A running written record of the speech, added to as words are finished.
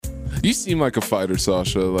You seem like a fighter,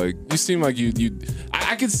 Sasha. Like you seem like you.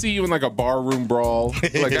 I could see you in like a barroom brawl.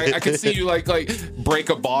 Like I could see you like break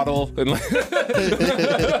a bottle and like.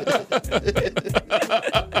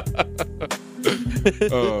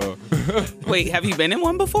 Wait, have you been in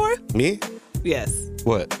one before? Me? Yes.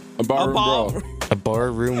 What? A barroom brawl. A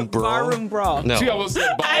barroom brawl? Barroom brawl. No. She almost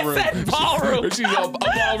said ballroom. I said ballroom. She's a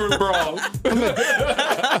ballroom brawl.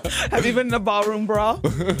 Have you been in a ballroom brawl?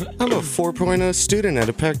 I'm a 4.0 student at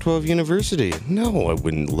a Pac-12 university. No, I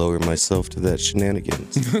wouldn't lower myself to that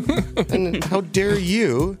shenanigans. And how dare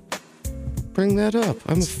you bring that up?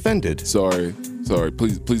 I'm offended. Sorry.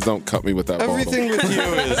 Please don't cut me with that Everything bottle.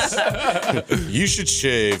 with you is, you should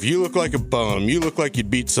shave. You look like a bum. You look like you'd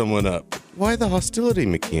beat someone up. Why the hostility,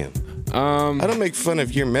 McKeon? I don't make fun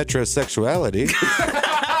of your metrosexuality.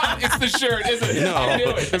 It's the shirt, isn't it? No, I knew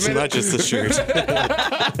it. it's not just the shirt.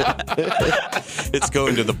 It's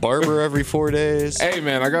going to the barber every 4 days. Hey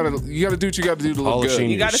man, you gotta do what you gotta do to look Polishing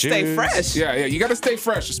good. You got to stay shoes. fresh. Yeah, you gotta stay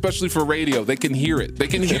fresh, especially for radio. They can hear it. They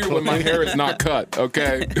can hear when my hair is not cut.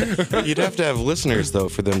 Okay. You'd have to have listeners though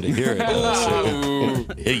for them to hear it. Ooh.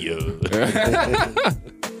 Hey yo.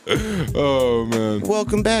 Oh man.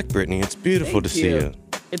 Welcome back, Brittany. It's beautiful to see you.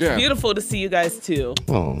 It's Yeah. beautiful to see you guys too.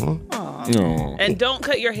 Aw, No. And don't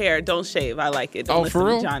cut your hair. Don't shave. I like it. Don't Oh, listen for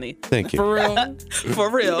to real? Johnny. thank you. For real? For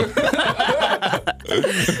real.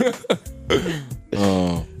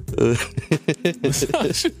 Oh.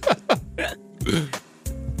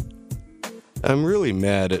 I'm really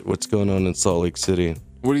mad at what's going on in Salt Lake City.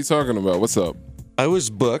 What are you talking about? What's up? I was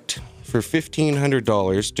booked for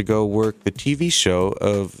 $1,500 to go work the TV show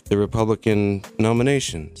of the Republican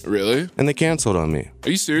nominations, Really? and they canceled on me. Are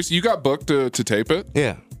you serious? You got booked to tape it?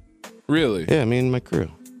 Yeah, Really? yeah, me and my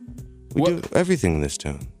crew. We What- do everything in this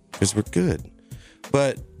town because we're good.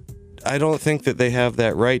 But I don't think that they have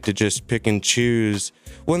that right to just pick and choose.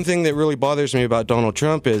 One thing that really bothers me about Donald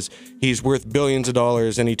Trump is he's worth billions of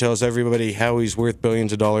dollars and he tells everybody how he's worth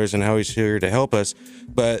billions of dollars and how he's here to help us.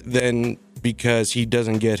 But then because he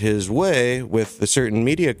doesn't get his way with a certain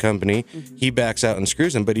media company, he backs out and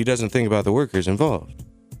screws them, but he doesn't think about the workers involved.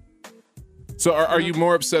 So are you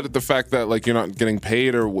more upset at the fact that like you're not getting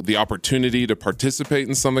paid or the opportunity to participate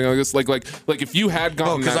in something like this? Like if you had gone,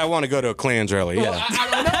 Oh, because I want to go to a Klans rally. Yeah. I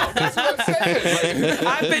don't know. That's what I'm saying. Like,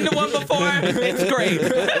 I've been to one before. It's great.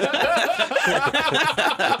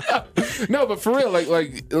 no, but for real,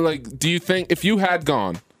 like, do you think if you had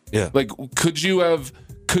gone, Yeah. like, could you have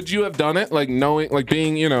done it? Like knowing, like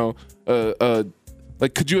being,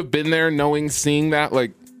 like, could you have been there, knowing, seeing that?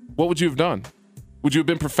 Like, what would you have done? Would you have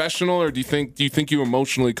been professional, or do you think you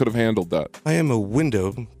emotionally could have handled that? I am a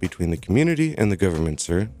window between the community and the government,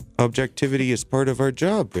 sir. Objectivity is part of our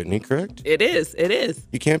job, Brittany, correct? It is. It is.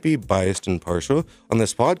 You can't be biased and partial. On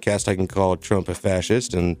this podcast, I can call Trump a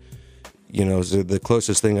fascist and, the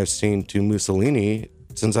closest thing I've seen to Mussolini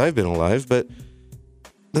since I've been alive, but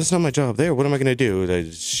that's not my job there. What am I going to do? I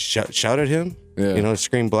shout at him? Yeah.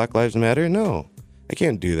 Scream Black Lives Matter? No, I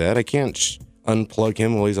can't do that. I can't unplug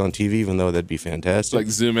him while he's on TV, even though that'd be fantastic. Like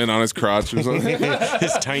zoom in on his crotch or something?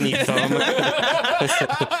 His tiny thumb.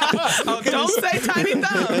 Oh, don't say tiny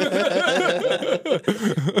thumb.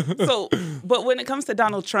 So, but when it comes to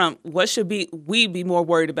Donald Trump, what should we be more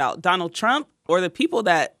worried about? Donald Trump or the people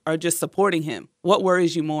that are just supporting him? What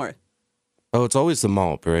worries you more? Oh, it's always the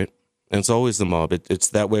mob, right? And it's always the mob. It's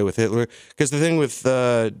that way with Hitler. Because the thing with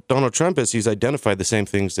Donald Trump is he's identified the same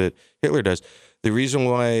things that Hitler does. The reason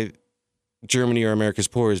why Germany or America's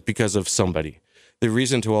poor is because of somebody. The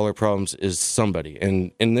reason to all our problems is somebody.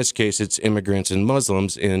 And in this case, it's immigrants and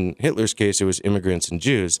Muslims. In Hitler's case, it was immigrants and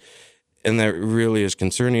Jews. And that really is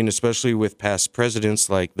concerning, especially with past presidents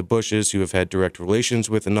like the Bushes, who have had direct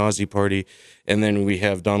relations with the Nazi Party. And then we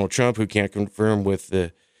have Donald Trump, who can't confirm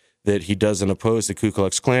that he doesn't oppose the Ku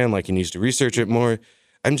Klux Klan, like he needs to research it more.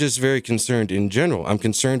 I'm just very concerned in general. I'm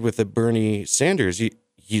concerned with the Bernie Sanders.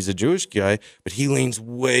 He's a Jewish guy, but he leans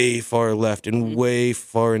way far left and way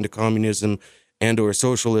far into communism and or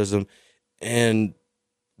socialism. And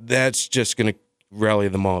that's just going to rally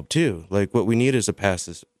the mob too. Like what we need is a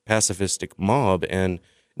pacifistic mob, and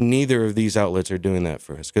neither of these outlets are doing that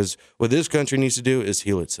for us. Because what this country needs to do is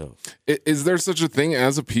heal itself. Is there such a thing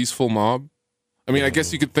as a peaceful mob? I mean, I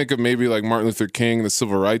guess you could think of maybe like Martin Luther King, the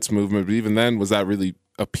civil rights movement, but even then, was that really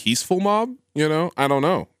a peaceful mob? I don't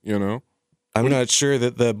know, I'm not sure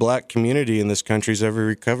that the black community in this country's ever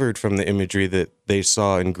recovered from the imagery that they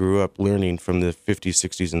saw and grew up learning from the 50s,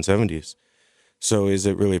 60s, and 70s. So is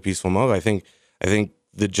it really a peaceful mob? I think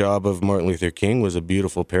the job of Martin Luther King was a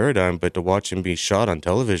beautiful paradigm, but to watch him be shot on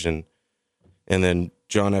television and then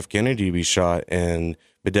John F. Kennedy be shot and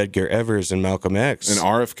But Edgar Evers and Malcolm X And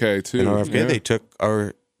RFK too. and RFK, Yeah. they took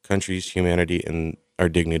our country's humanity and our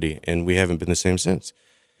dignity, and we haven't been the same since.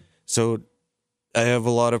 So I have a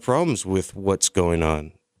lot of problems with what's going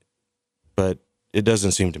on, but it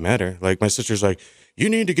doesn't seem to matter. Like my sister's like, you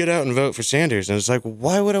need to get out and vote for Sanders. And it's like,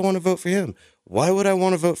 why would I want to vote for him? Why would I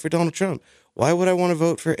want to vote for Donald Trump? Why would I want to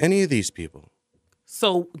vote for any of these people?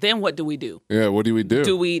 So then what do we do? Yeah, what do we do?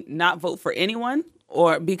 Do we not vote for anyone,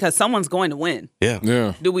 or because someone's going to win? Yeah.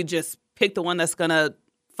 Yeah. Do we just pick the one that's going to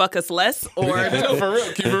fuck us less, or For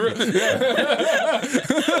real, keep it real. Yeah.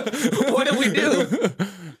 what do we do?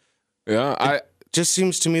 Yeah, Just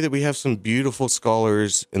seems to me that we have some beautiful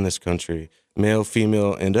scholars in this country, male,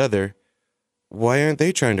 female, and other. Why aren't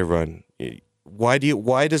they trying to run? Why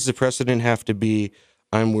does the precedent have to be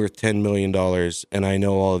I'm worth $10 million and I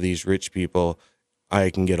know all of these rich people, I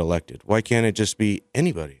can get elected? Why can't it just be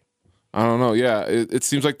anybody? I don't know. Yeah, it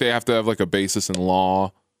seems like they have to have like a basis in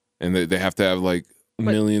law, and they have to have like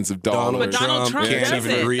millions of dollars. But Donald Trump can't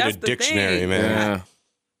doesn't. even read That's a the dictionary, thing. man. Yeah.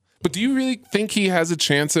 But do you really think he has a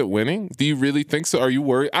chance at winning? Do you really think so? Are you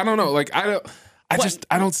worried? I don't know. Like I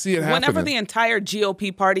don't see it happening. Whenever the entire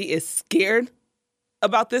GOP party is scared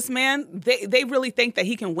about this man, they really think that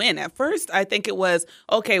he can win. At first, I think it was,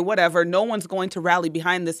 okay, whatever. No one's going to rally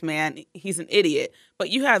behind this man. He's an idiot. But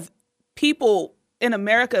you have people in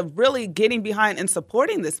America really getting behind and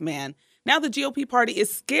supporting this man. Now the GOP party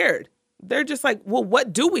is scared. They're just like, well,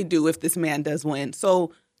 what do we do if this man does win?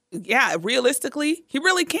 So, yeah, realistically, he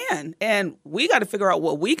really can. And we got to figure out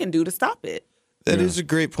what we can do to stop it. That is a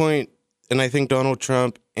great point. And I think Donald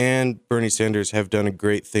Trump and Bernie Sanders have done a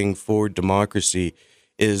great thing for democracy,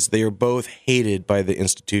 is they are both hated by the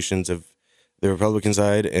institutions of the Republican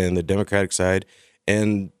side and the Democratic side.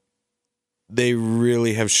 And they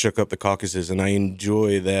really have shook up the caucuses. And I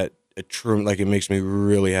enjoy that. Like, it makes me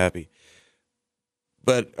really happy.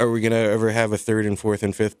 But are we going to ever have a third and fourth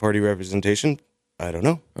and fifth party representation? I don't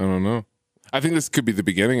know. I don't know. I think this could be the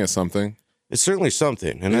beginning of something. It's certainly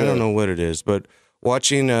something, and I Yeah. don't know what it is. But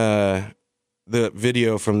watching the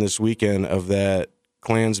video from this weekend of that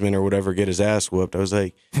Klansman or whatever get his ass whooped, I was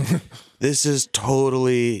like, this is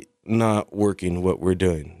totally not working what we're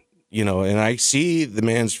doing. You know, and I see the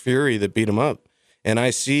man's fury that beat him up, and I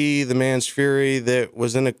see the man's fury that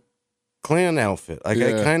was in a Klan outfit. Like,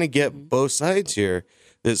 I Yeah. kind of get both sides here,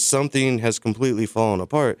 that something has completely fallen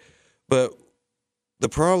apart. But the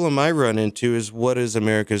problem I run into is, what is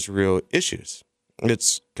America's real issues?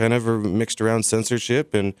 It's kind of a mixed around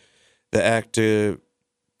censorship and the act to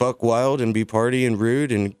buck wild and be party and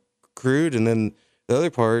rude and crude, and then the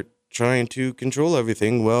other part trying to control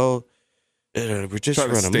everything. Well, we're just Try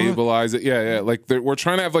to running amok. stabilize it. Yeah, yeah. Like we're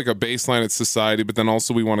trying to have like a baseline at society, but then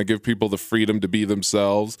also we want to give people the freedom to be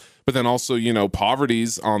themselves. But then also, you know,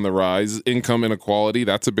 poverty's on the rise, income inequality,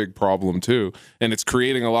 that's a big problem too. And it's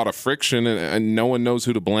creating a lot of friction, and no one knows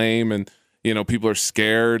who to blame. And, you know, people are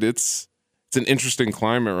scared. It's an interesting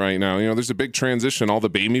climate right now. You know, there's a big transition. All the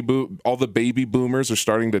baby boomers are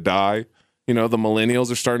starting to die. You know, the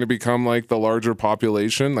millennials are starting to become like the larger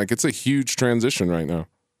population. Like, it's a huge transition right now.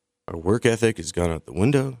 Our work ethic has gone out the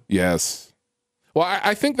window. Yes. Well,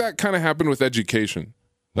 I think that kind of happened with education.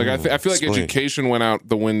 Like, I feel like explain. education went out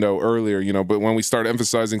the window earlier, you know, but when we start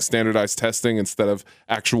emphasizing standardized testing instead of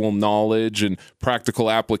actual knowledge and practical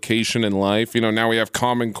application in life, you know, now we have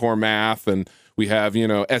Common Core math, and we have, you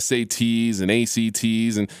know, SATs and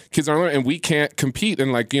ACTs, and kids aren't learning, and we can't compete.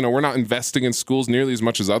 And, like, you know, we're not investing in schools nearly as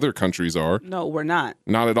much as other countries are. No, we're not.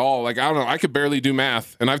 Not at all. Like, I don't know. I could barely do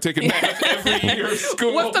math, and I've taken math every year of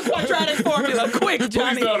school. What's the quadratic formula? Quick,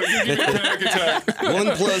 Johnny. Please don't. You give me a panic attack. 1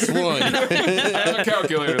 + 1. I have a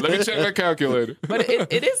calculator. Let me check my calculator. But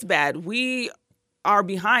it is bad. We are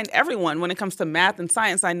behind everyone when it comes to math and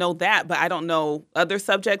science. I know that, but I don't know other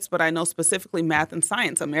subjects, but I know specifically math and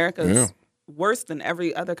science. America's Yeah. worse than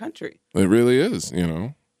every other country. It really is, you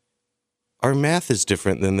know. Our math is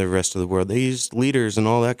different than the rest of the world. They use liters and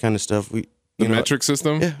all that kind of stuff. The metric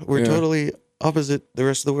system? Yeah, we're totally opposite the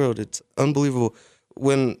rest of the world. It's unbelievable.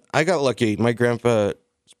 When I got lucky, my grandpa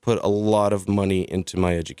put a lot of money into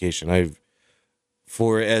my education.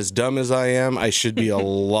 For as dumb as I am, I should be a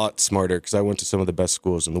lot smarter, because I went to some of the best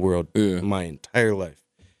schools in the world my entire life.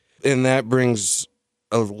 And that brings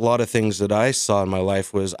a lot of things that I saw in my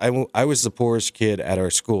life. Was I was the poorest kid at our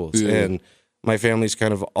schools, and my family's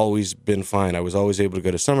kind of always been fine. I was always able to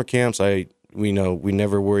go to summer camps. We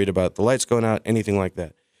never worried about the lights going out, anything like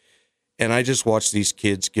that. And I just watched these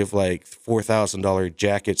kids give like $4,000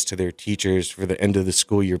 jackets to their teachers for the end of the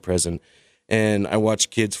school year present. And I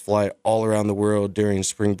watched kids fly all around the world during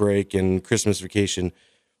spring break and Christmas vacation.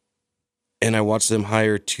 and I watch them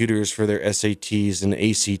hire tutors for their SATs and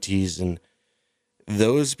ACTs, and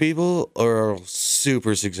those people are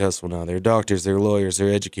super successful now. They're doctors, they're lawyers,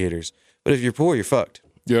 they're educators. But if you're poor, you're fucked.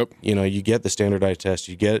 Yep. You know, you get the standardized test,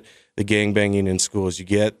 you get the gang banging in schools, you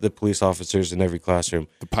get the police officers in every classroom.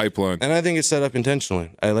 The pipeline. And I think it's set up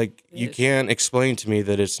intentionally. You can't explain to me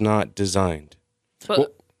that it's not designed.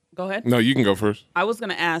 But go ahead. No, you can go first. I was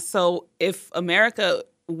going to ask, so if America,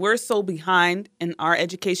 we're so behind in our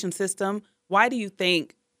education system, why do you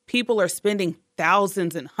think people are spending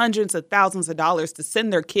thousands and hundreds of thousands of dollars to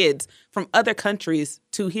send their kids from other countries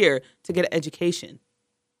to here to get an education?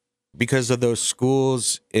 Because of those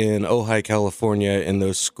schools in Ojai, California, and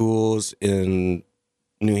those schools in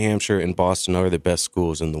New Hampshire and Boston are the best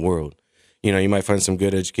schools in the world. You know, you might find some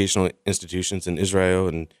good educational institutions in Israel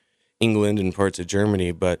and England and parts of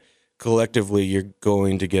Germany, but collectively you're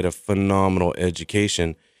going to get a phenomenal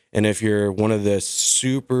education. And if you're one of the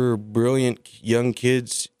super brilliant young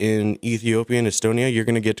kids in Ethiopia and Estonia, you're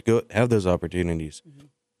going to get to go have those opportunities. Mm-hmm.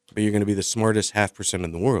 But you're going to be the smartest 0.5%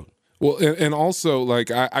 in the world. Well, and also, like,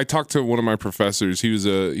 I talked to one of my professors. He was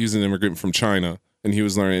an immigrant from China, and he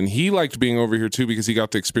was learning. And he liked being over here, too, because he got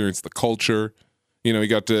to experience the culture. You know, he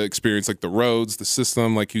got to experience, like, the roads, the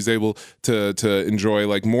system. Like, he was able to enjoy,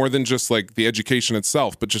 like, more than just, like, the education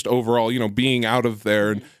itself, but just overall, you know, being out of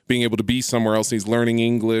there and being able to be somewhere else. And he's learning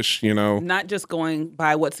English, you know. Not just going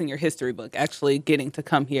by what's in your history book, actually getting to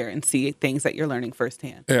come here and see things that you're learning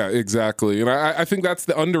firsthand. Yeah, exactly. And I think that's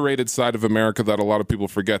the underrated side of America that a lot of people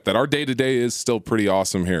forget, that our day-to-day is still pretty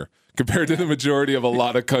awesome here compared to the majority of a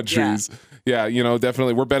lot of countries. Yeah, you know,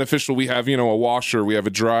 definitely. We're beneficial. We have, you know, a washer, we have a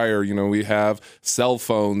dryer, you know, we have cell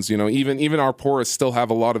phones, you know, even our poorest still have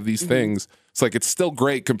a lot of these things. It's like, it's still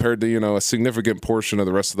great compared to, you know, a significant portion of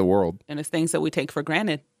the rest of the world. And it's things that we take for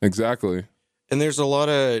granted. Exactly. And there's a lot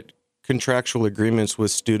of contractual agreements with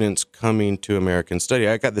students coming to American study.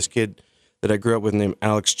 I got this kid that I grew up with named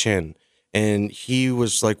Alex Chen, and he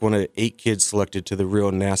was like one of 8 kids selected to the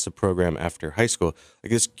real NASA program after high school.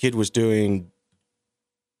 Like, this kid was doing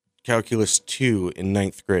Calculus 2 in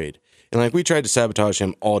 9th grade. And like, we tried to sabotage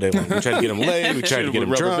him all day long. We tried to get him laid, we tried to get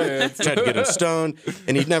him drunk, tried to get him stoned,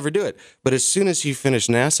 and he'd never do it. But as soon as he finished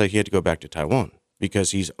NASA, he had to go back to Taiwan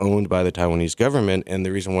because he's owned by the Taiwanese government. And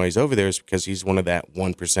the reason why he's over there is because he's one of that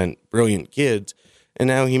 1% brilliant kids. And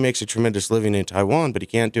now he makes a tremendous living in Taiwan, but he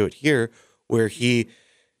can't do it here, where he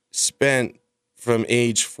spent from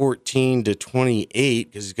age 14 to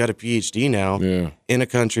 28, because he's got a PhD now, in a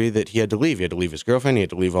country that he had to leave. He had to leave his girlfriend. He had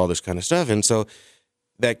to leave all this kind of stuff. And so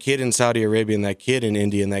that kid in Saudi Arabia and that kid in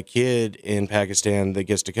India and that kid in Pakistan that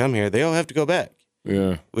gets to come here, they all have to go back.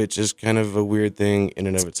 Yeah. Which is kind of a weird thing in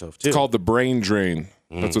and of itself, too. It's called the brain drain.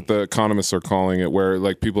 That's what the economists are calling it, where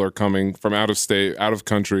like people are coming from out of state, out of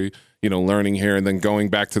country, you know, learning here and then going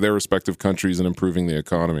back to their respective countries and improving the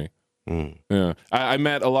economy. Yeah, I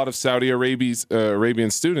met a lot of Saudi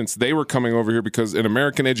Arabian students. They were coming over here because an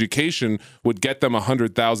American education would get them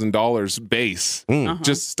 $100,000 base,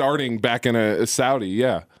 just starting back in a Saudi.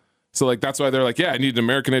 Yeah, so like that's why they're like, yeah, I need an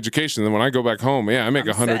American education. Then when I go back home, I make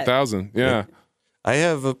 $100,000. Yeah, I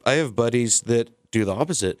have buddies that do the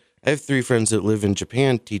opposite. I have 3 friends that live in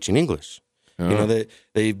Japan teaching English. You know,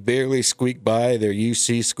 they barely squeaked by their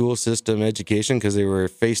UC school system education because they were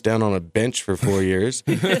face down on a bench for 4 years.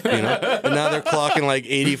 You know, and now they're clocking like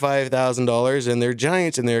 $85,000, and they're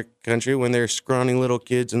giants in their country when they're scrawny little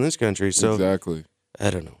kids in this country. So exactly,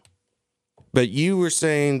 I don't know. But you were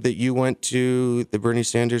saying that you went to the Bernie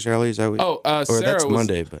Sanders rally. Is that what? Sarah that's was,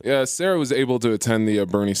 Monday. But yeah, Sarah was able to attend the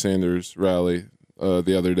Bernie Sanders rally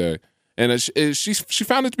the other day. And she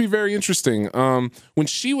found it to be very interesting. When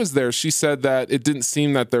she was there, she said that it didn't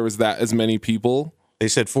seem that there was as many people. They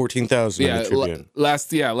said 14,000 in the Tribune.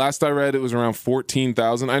 Last I read, it was around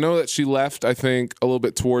 14,000. I know that she left, I think, a little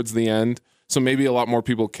bit towards the end, so maybe a lot more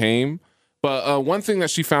people came. But one thing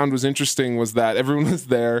that she found was interesting was that everyone was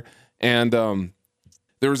there, and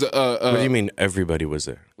there was what do you mean everybody was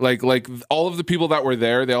there? Like all of the people that were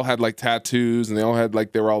there, they all had like tattoos, and they all had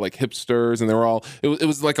like, they were all like hipsters, and they were all, it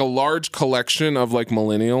was like a large collection of like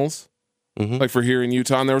millennials, like for here in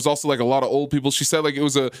Utah. And there was also like a lot of old people. She said like it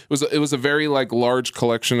was a very like large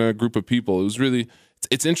collection, a group of people. It was really,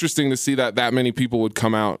 it's interesting to see that many people would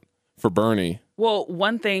come out for Bernie. Well,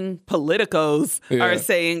 one thing politicos are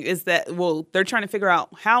saying is that, well, they're trying to figure out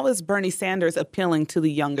how is Bernie Sanders appealing to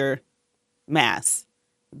the younger mass.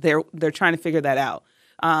 They're trying to figure that out.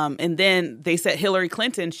 And then they said Hillary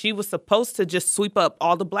Clinton, she was supposed to just sweep up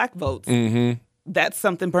all the black votes. That's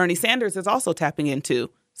something Bernie Sanders is also tapping into.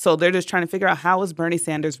 So they're just trying to figure out how is Bernie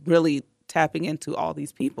Sanders really tapping into all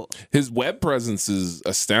these people. His web presence is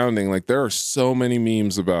astounding. Like, there are so many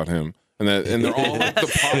memes about him. and they're all like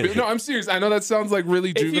the popular. No, I'm serious. I know that sounds like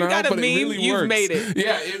really If you juvenile, got a but it meme, really you've works. made it.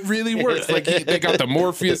 Yeah, it really works. Like they got the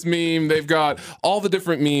Morpheus meme, they've got all the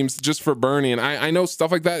different memes just for Bernie, and I know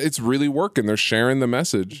stuff like that. It's really working. They're sharing the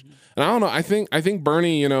message, and I don't know. I think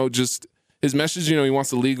Bernie, just his message. He wants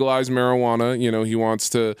to legalize marijuana. He wants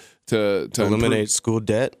to Eliminate school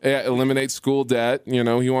debt. Yeah, eliminate school debt.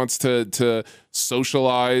 He wants to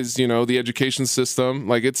socialize. The education system.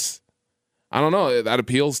 Like I don't know. That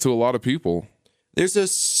appeals to a lot of people. There's a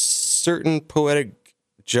certain poetic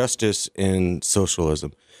justice in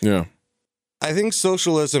socialism. Yeah. I think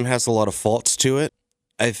socialism has a lot of faults to it.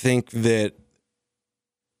 I think that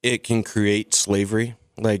it can create slavery.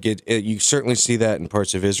 Like you certainly see that in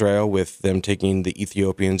parts of Israel with them taking the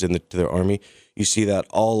Ethiopians to their army. You see that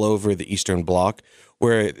all over the Eastern Bloc,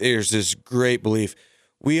 where there's this great belief: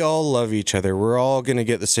 we all love each other. We're all going to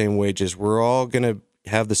get the same wages. We're all going to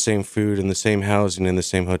have the same food and the same housing in the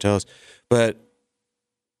same hotels. But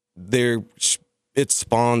it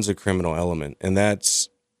spawns a criminal element, and that's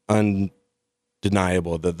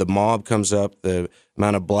undeniable. The mob comes up, the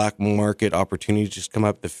amount of black market opportunities just come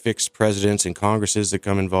up, the fixed presidents and congresses that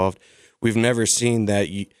come involved. We've never seen that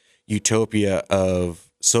utopia of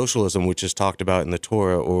socialism, which is talked about in the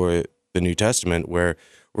Torah or the New Testament, where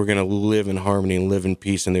we're going to live in harmony and live in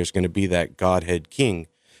peace, and there's going to be that Godhead king.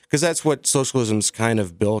 Because that's what socialism's kind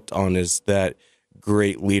of built on, is that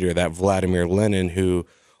great leader, that Vladimir Lenin, who,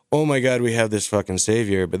 oh my God, we have this fucking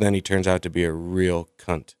savior, but then he turns out to be a real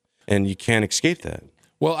cunt. And you can't escape that.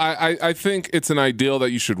 Well, I think it's an ideal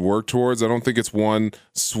that you should work towards. I don't think it's one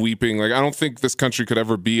sweeping. Like, I don't think this country could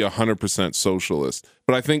ever be 100% socialist.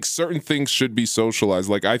 But I think certain things should be socialized.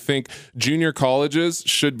 Like, I think junior colleges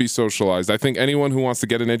should be socialized. I think anyone who wants to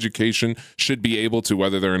get an education should be able to,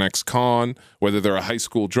 whether they're an ex-con, whether they're a high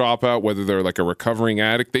school dropout, whether they're like a recovering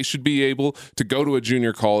addict, they should be able to go to a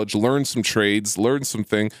junior college, learn some trades, learn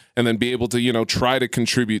something, and then be able to, try to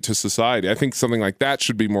contribute to society. I think something like that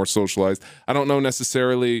should be more socialized. I don't know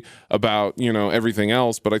necessarily about, everything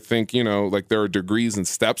else, but I think, like there are degrees and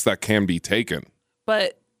steps that can be taken.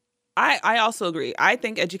 But I also agree. I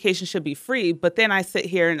think education should be free, but then I sit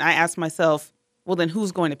here and I ask myself, well, then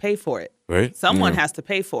who's going to pay for it? Right. Someone has to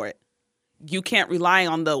pay for it. You can't rely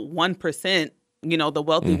on the 1%, the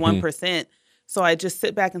wealthy 1%. So I just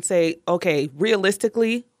sit back and say, okay,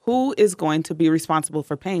 realistically, who is going to be responsible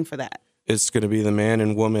for paying for that? It's going to be the man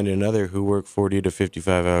and woman and other who work 40 to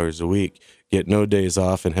 55 hours a week, get no days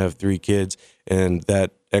off, and have 3 kids. And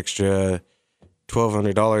that extra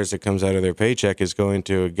 $1,200 that comes out of their paycheck is going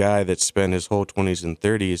to a guy that spent his whole 20s and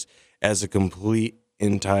 30s as a complete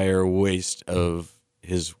entire waste of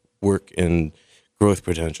his work and growth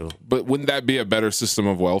potential. But wouldn't that be a better system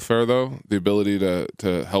of welfare, though? The ability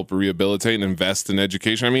to help rehabilitate and invest in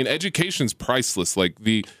education. I mean, education's priceless.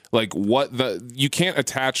 You can't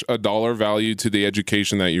attach a dollar value to the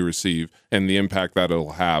education that you receive and the impact that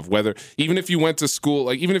it'll have. Even if you went to school,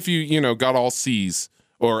 like even if you got all C's,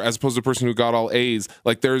 or as opposed to a person who got all A's,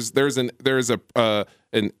 like there's an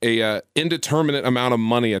indeterminate amount of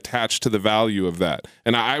money attached to the value of that.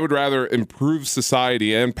 And I would rather improve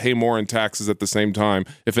society and pay more in taxes at the same time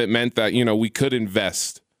if it meant that, we could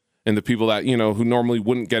invest in the people that, who normally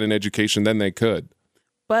wouldn't get an education, then they could.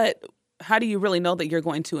 But how do you really know that you're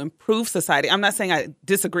going to improve society? I'm not saying I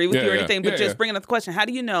disagree with you or anything, but just bringing up the question, how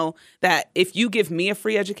do you know that if you give me a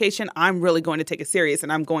free education, I'm really going to take it serious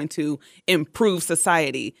and I'm going to improve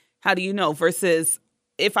society? How do you know? Versus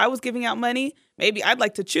if I was giving out money, maybe I'd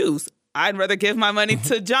like to choose. I'd rather give my money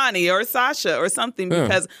to Johnny or Sasha or something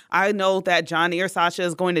because I know that Johnny or Sasha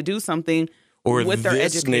is going to do something with their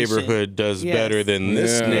this education. Neighborhood does better than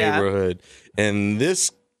this neighborhood, and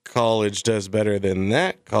this college does better than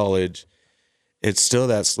that college. It's still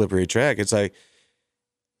that slippery track. It's like,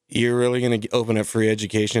 you're really going to open up free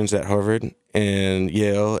educations at Harvard and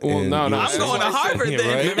Yale? Well, no. I'm going to Harvard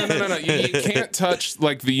then. Right? No. You can't touch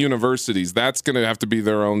like the universities. That's going to have to be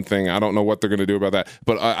their own thing. I don't know what they're going to do about that.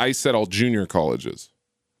 But I said all junior colleges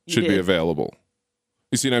should be available.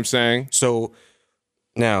 You see what I'm saying? So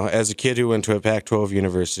now, as a kid who went to a Pac-12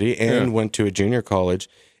 university and went to a junior college,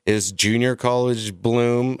 is junior college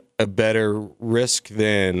bloom a better risk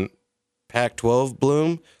than Pac-12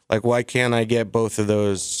 bloom? Like, why can't I get both of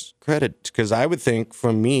those credits? Because I would think,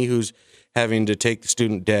 from me, who's having to take the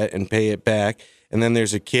student debt and pay it back, and then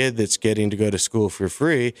there's a kid that's getting to go to school for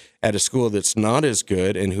free at a school that's not as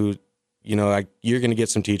good, and who, you're going to get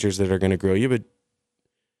some teachers that are going to grow you, but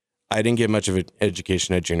I didn't get much of an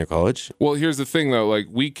education at junior college. Well, here's the thing, though. Like,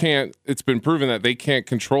 it's been proven that they can't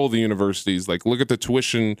control the universities. Like, look at the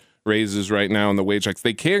tuition raises right now and the wage hikes.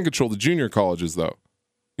 They can control the junior colleges, though.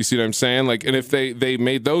 You see what I'm saying? Like, and if they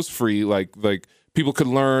made those free, like people could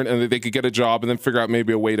learn and they could get a job and then figure out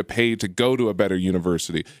maybe a way to pay to go to a better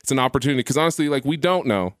university. It's an opportunity because honestly, like we don't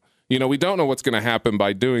know. We don't know what's going to happen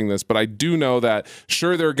by doing this, but I do know that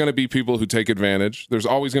sure there are going to be people who take advantage. There's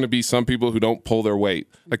always going to be some people who don't pull their weight.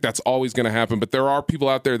 Like that's always going to happen, but there are people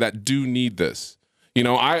out there that do need this.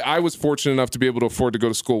 I was fortunate enough to be able to afford to go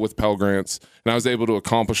to school with Pell Grants, and I was able to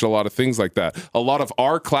accomplish a lot of things like that. A lot of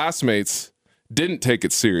our classmates didn't take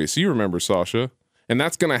it serious. You remember, Sasha. And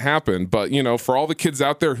that's going to happen. But, for all the kids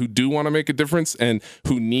out there who do want to make a difference and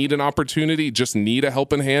who need an opportunity, just need a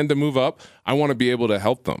helping hand to move up, I want to be able to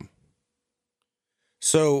help them.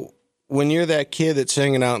 So when you're that kid that's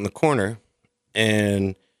hanging out in the corner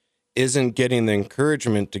and isn't getting the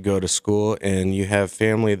encouragement to go to school, and you have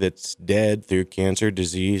family that's dead through cancer,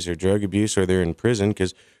 disease, or drug abuse, or they're in prison,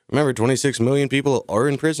 because remember, 26 million people are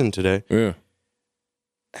in prison today. Yeah.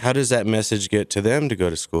 How does that message get to them to go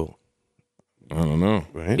to school? I don't know.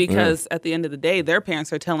 Right? Because at the end of the day, their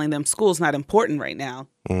parents are telling them school's not important right now.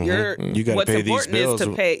 Mm-hmm. You got to what's pay these important bills is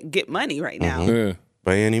to get money right now. Yeah.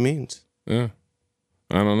 by any means. Yeah.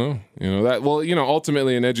 I don't know.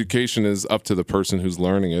 Ultimately an education is up to the person who's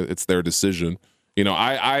learning it. It's their decision.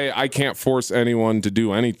 I can't force anyone to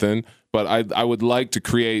do anything, but I would like to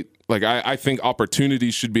create, I think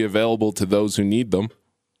opportunities should be available to those who need them.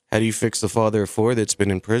 How do you fix the father of four that's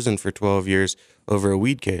been in prison for 12 years over a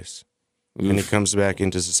weed case? Oof. And he comes back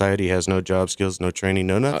into society, has no job skills, no training,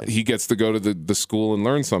 no nothing. He gets to go to the school and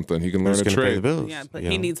learn something. He can learn a trade. Pay the bills, yeah, but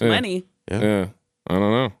he needs money. Yeah. I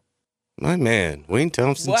don't know. My man, Wayne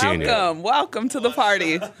Thompson Jr. Welcome to the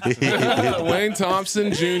party. Wayne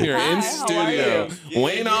Thompson Jr. in studio.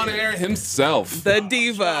 Wayne on air himself. The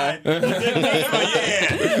diva.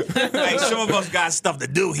 Hey, some of us got stuff to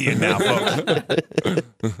do here now, folks.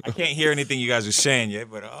 I can't hear anything you guys are saying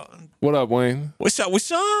yet, but what up, Wayne? What's up?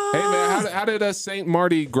 Hey man, how did St.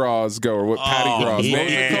 Mardi Gras go, or what Patty Gras? What was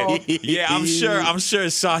it called? Yeah, I'm sure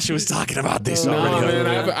Sasha was talking about this already. No,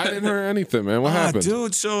 man, I didn't hear anything, man. What happened?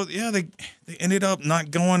 Dude, so yeah, they ended up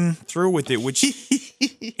not going through with it, which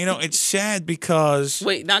it's sad because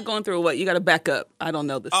not going through what? You got to back up. I don't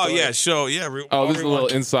know this. Oh story. yeah, so yeah. This is a little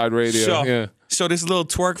inside radio. So this little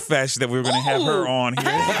twerk fest that we were gonna have her on here.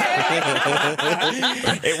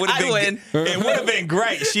 It would have been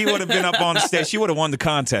great. She would have been up on the stage. She would have won the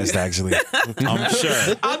contest, actually. I'm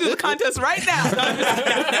sure. I'll do the contest right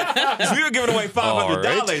now. We were giving away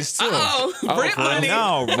 $500 too. Rent money.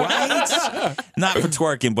 No, right? Not for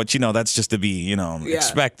twerking, but that's just to be,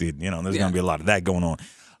 expected. There's gonna be a lot of that going on.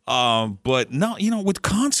 But no, with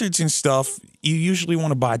concerts and stuff, you usually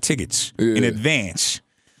want to buy tickets in advance.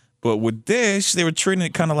 But with this, they were treating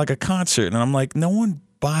it kind of like a concert. And I'm like, no one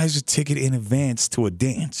buys a ticket in advance to a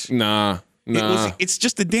dance. Nah. It's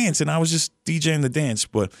just a dance. And I was just DJing the dance.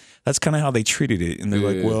 But that's kind of how they treated it. And they're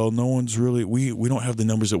like, well, no one's really, we don't have the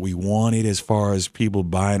numbers that we wanted as far as people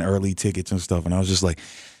buying early tickets and stuff. And I was just like,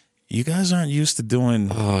 you guys aren't used to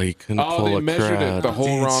doing. Oh, you couldn't pull they a measured crowd. it the whole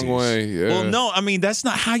dances. wrong way. Yeah. Well, no, I mean, that's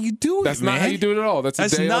not how you do it, That's man. not how you do it at all.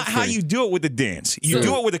 That's not how you do it with a dance. You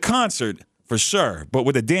do it with a concert. For sure, but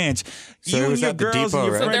with a dance, so you it was and your at the girls Depot, and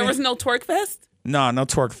your right? So there was no twerk fest? No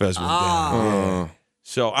twerk fest was there.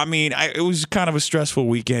 So I mean, it was kind of a stressful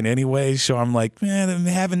weekend anyway. So I'm like, man,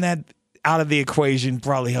 having that out of the equation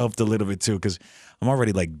probably helped a little bit too, because I'm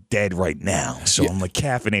already dead right now. So I'm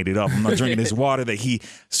caffeinated up. I'm not drinking this water that he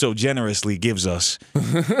so generously gives us.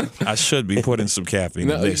 I should be putting some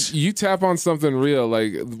caffeine in this. You tap on something real,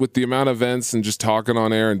 with the amount of events and just talking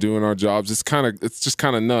on air and doing our jobs. It's just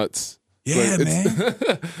kind of nuts. Yeah, man.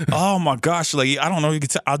 Oh my gosh. I don't know. You can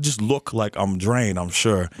tell. I'll just look like I'm drained, I'm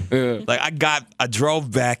sure. Yeah. I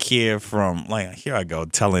drove back here from, here I go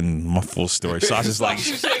telling my full story. So I was just like,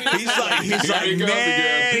 he's like,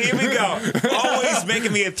 man, here we go. Always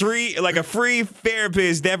making me a free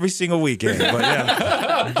therapist every single weekend. But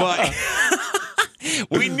yeah. But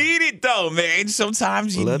we need it though, man.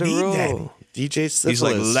 Sometimes you Let need it roll. that. DJ Syphilis. He's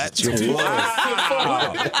like, let's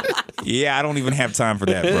wow. Yeah, I don't even have time for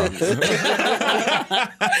that, bro.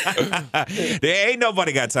 There ain't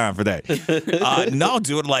nobody got time for that. No,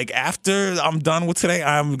 dude, after I'm done with today,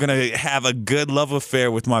 I'm going to have a good love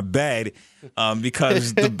affair with my bed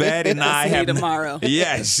because the bed and I have... tomorrow.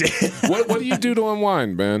 Yes. What do you do to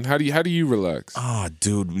unwind, man? How do you relax? Oh,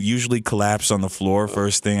 dude, usually collapse on the floor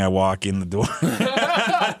first thing I walk in the door.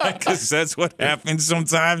 Because that's what happens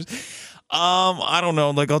sometimes. I don't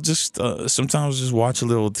know. I'll just sometimes just watch a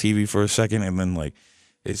little TV for a second, and then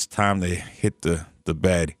it's time to hit the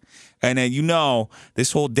bed. And then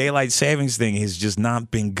this whole daylight savings thing has just not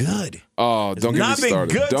been good. Oh, don't get me not been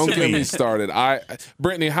started. good Don't to get me. me started.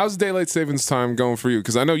 Brittany, how's daylight savings time going for you?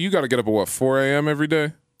 Because I know you got to get up at 4 a.m. every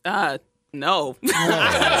day? No.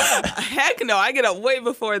 Heck no. I get up way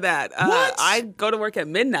before that. What? I go to work at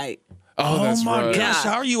midnight. Oh, that's my right. gosh,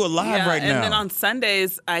 how are you alive right now? And then on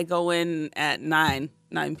Sundays, I go in at 9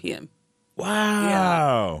 p.m.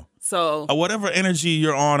 Wow. So Whatever energy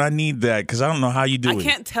you're on, I need that because I don't know how you do I it.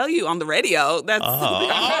 can't tell you on the radio. That's no,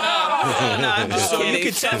 I'm just So kidding. you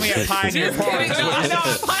can tell me at Pioneer Just Park. kidding. No, I know,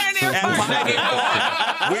 at Pioneer At Park. Pioneer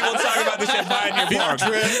Park. We will talk about this at Pioneer Park.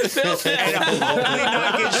 And hopefully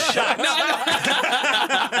not get shot.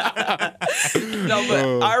 No,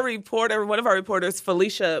 but our reporter, one of our reporters,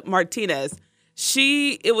 Felicia Martinez,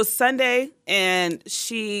 it was Sunday and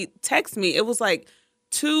she texted me. It was like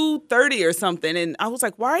 2:30 or something. And I was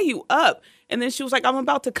like, why are you up? And then she was like, I'm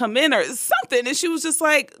about to come in or something. And she was just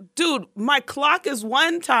like, dude, my clock is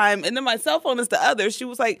one time and then my cell phone is the other. She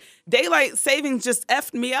was like, daylight savings just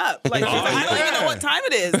effed me up. Like, she's like, I don't even know what time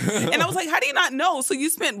it is. And I was like, how do you not know? So you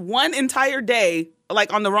spent one entire day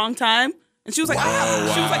like on the wrong time? And she was like,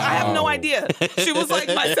 I have no idea. She was like,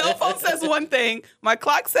 my cell phone says one thing, my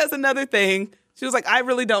clock says another thing. She was like, I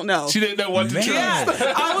really don't know. She didn't know what to Man. choose. Yeah,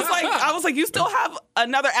 I was like, you still have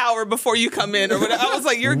another hour before you come in or whatever. I was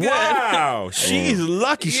like, you're good. Wow, she's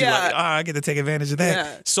lucky. She's Yeah. like, I get to take advantage of that.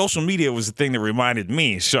 Yeah. Social media was the thing that reminded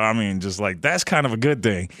me. So I mean, just like that's kind of a good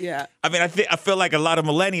thing. Yeah. I mean, I feel like a lot of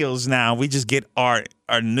millennials now we just get our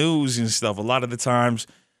news and stuff. A lot of the times,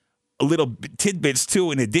 a little tidbits too.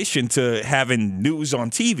 In addition to having news on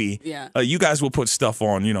TV, Yeah. You guys will put stuff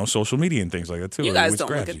on social media and things like that too. You It guys always don't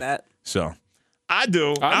grabs look at you. that. So. I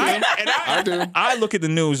do. I do. I look at the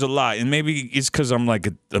news a lot, and maybe it's because I'm like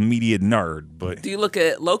a media nerd. But Do you look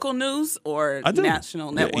at local news or I do. national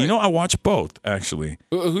Yeah, network? I watch both actually.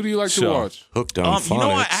 Who do you like to So, watch? Hooked on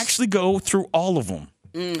phonics. I actually go through all of them.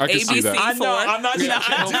 I can see ABC. that. I know. I'm not.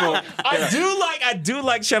 I do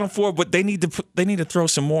like Channel 4, but they need to throw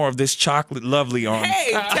some more of this chocolate lovely on.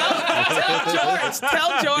 Hey, tell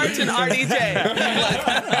George and RDJ.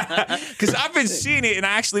 Because I've been seeing it, and I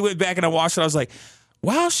actually went back and I watched it. I was like,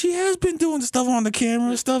 wow, she has been doing stuff on the camera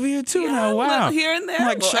and stuff here too. Yeah, now, wow, little here and there. I'm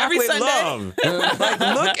like Well, every chocolate Sunday. love. Like,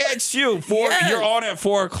 look at you. Yes. You're on at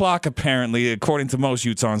 4:00 apparently, according to most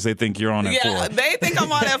Utahns. They think you're on at 4. Yeah, they think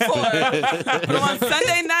I'm on at 4. But I'm on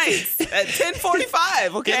Sunday nights at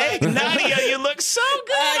 10:45. Okay. Nadia, you look so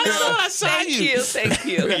good. I saw Thank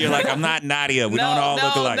you. You're like, I'm not Nadia. We don't all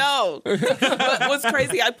look alike. No. But what's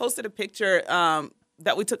crazy? I posted a picture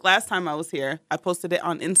that we took last time I was here. I posted it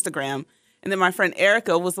on Instagram, and then my friend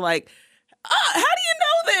Erica was like, how do you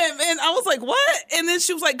know them? And I was like, what? And then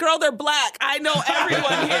she was like, girl, they're black. I know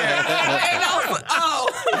everyone here. And I was like, oh.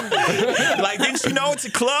 Like, didn't you know it's a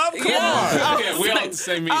club? Come on. Yeah, we all at the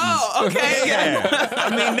same meetings. Oh, okay. Yeah. I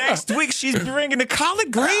mean, next week she's bringing the collard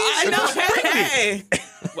greens. I know. Hey.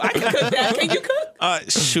 I can cook that. Can you cook?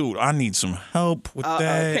 Shoot, I need some help with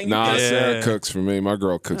that. Can you Nah, cook? Sarah cooks for me. My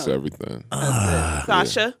girl cooks everything.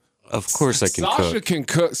 Sasha? Of course I can Sasha cook. can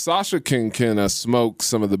cook. Sasha can smoke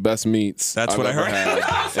some of the best meats. That's I've what I ever heard. had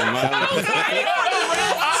in my life.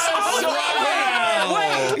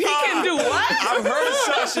 Wait, he can do what? I've heard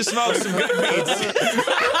Sasha smoke some good meats.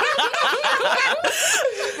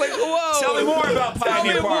 Like, whoa. Tell me more about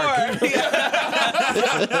Pioneer Park.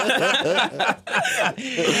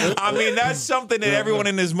 I mean, that's something that everyone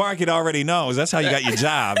in this market already knows. That's how you got your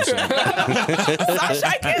job. So. Sasha,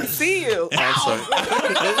 I can't see you.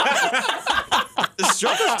 The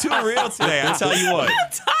struggle's too real today, I tell you what.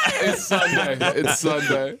 It's Sunday. It's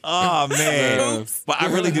Sunday. Oh, man. Oops. But I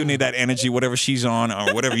really do need that energy, whatever she's on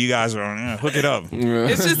or whatever you guys are on. Yeah, hook it up.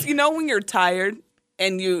 It's just, when you're tired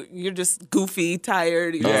and you're just goofy,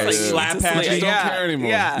 tired. You're Yeah, just yeah. like, Slap You just don't yeah, care anymore.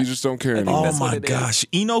 Yeah. You just don't care Oh, anymore. that's what my it is. gosh.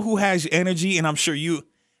 You know who has energy? And I'm sure you,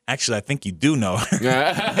 actually, I think you do know.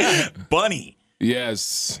 Bunny.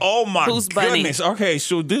 Yes. Oh my Who's Bunny? goodness. Okay,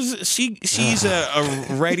 so she's a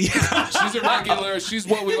radio. She's a regular. She's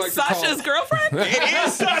what we like to call. Sasha's girlfriend? It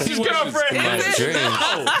is Sasha's She wishes. girlfriend. My Is it? dream.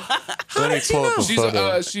 Let me pull up a She's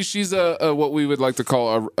photo. she's a what we would like to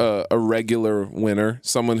call a regular winner.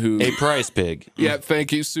 Someone who. A prize pig. Yeah,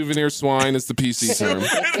 thank you. Souvenir swine is the PC term.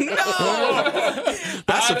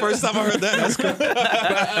 That's the first time I heard that. That's cool.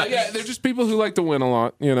 Yeah, they're just people who like to win a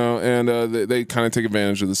lot, and they kind of take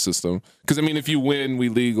advantage of the system. Because I mean, if you win, we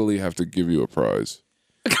legally have to give you a prize.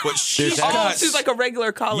 But she's Oh, got, she's like a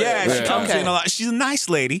regular caller. yeah, she Yeah. comes Okay. in a lot. She's a nice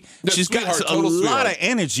lady. Yeah, She's got sweetheart, a total lot sweetheart. of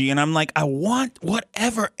energy, and I'm like, I want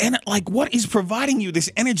whatever, and like, what is providing you this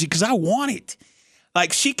energy? Because I want it.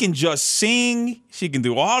 Like, she can just sing. She can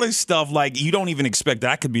do all this stuff. Like, you don't even expect that.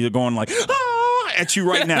 I could be going like, at you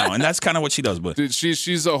right now. And that's kind of what she does. But Dude,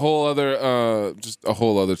 she's a whole other, just a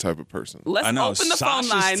whole other type of person. Let's I know, open the Sasha's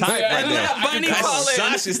phone lines. type right And there. let Bunny call in.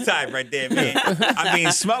 Sasha's type right there, man. I mean,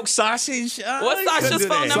 smoked sausage. What's Sasha's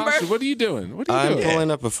phone number? Sasha, what are you doing? What are you I'm doing?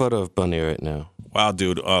 pulling up a photo of Bunny right now. Wow,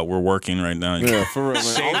 dude, we're working right now. Yeah, for real, man.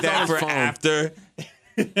 Save Always that on for his phone. after.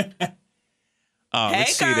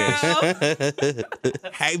 Let's see this. Girl.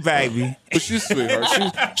 Hey, baby. But she's sweetheart.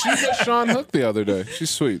 She met Sean Hook the other day. She's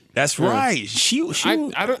sweet. That's Yeah. right. She I know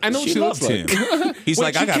what she looks loved like. him. He's Wait,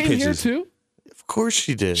 like, she I got came pictures. here too. Of course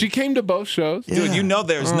she did. She came to both shows. Dude, you know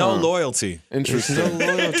there's no loyalty. Interesting. no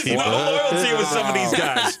loyalty. No loyalty with some of these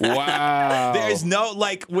guys. Wow. There is no,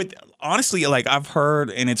 like, with, honestly, like, I've heard,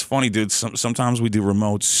 and it's funny, dude, sometimes we do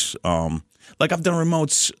remotes, like, I've done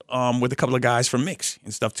remotes with a couple of guys from Mix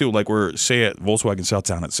and stuff, too. Like, we're, say, at Volkswagen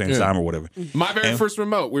Southtown at the same time or whatever. My very first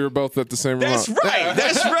remote, we were both at the same That's remote. right.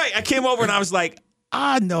 That's right. I came over and I was like,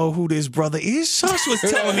 I know who this brother is. Sus was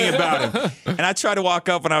telling me about him. And I tried to walk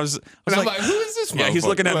up and I was And I'm like, like, who is this yeah, he's motherfucker?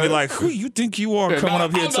 looking at me like, who you think you are coming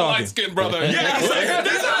up here I'm the talking? light-skinned brother. Yeah, he's like,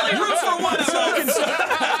 this is like root for one talking.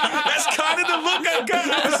 That's kind of the look I got.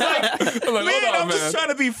 I was like, I'm like, man, hold on, I'm just man. trying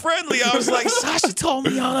to be friendly. I was like, Sasha told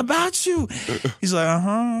me all about you. He's like,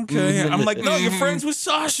 okay. I'm like, no, you're friends with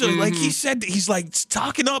Sasha. Like he said, he's like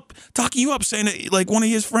talking you up, saying that like one of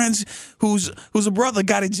his friends who's a brother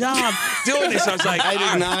got a job doing this. I was like, I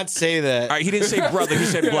did not say that. all right, he didn't say brother, he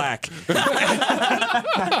said black.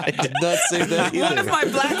 I did not say that either. One of my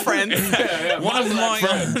black friends. One of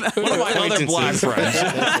my other black friends.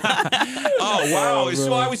 Oh wow!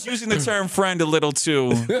 So I was using the term friend a little too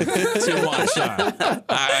much. Huh?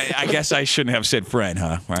 I guess I shouldn't have said friend,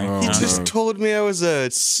 huh? Right? You just told me I was a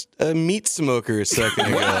meat smoker a second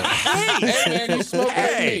ago. Hey, man, you smoke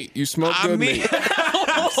good meat. You smoke good meat.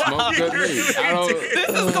 Smoke good meat. I don't, This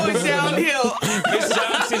is going downhill. Miss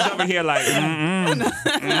Johnson's over here like,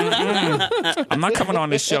 I'm not coming on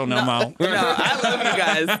this show no more. No, I love you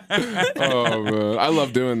guys. oh, man. I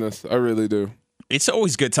love doing this. I really do. It's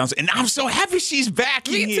always good times, and I'm so happy she's back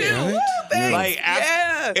in Me here. too. Woo, thanks. Like,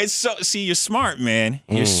 Yeah. it's so. See, you're smart, man.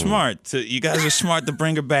 You're smart. You guys are smart to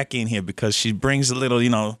bring her back in here because she brings a little,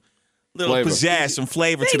 little Flavor. pizzazz and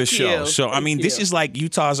flavor to the Thank show. you. So, I mean, this is like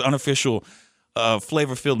Utah's unofficial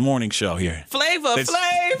flavor-filled morning show here. Flavor That's- Flav.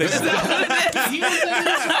 Is that what it is? He was in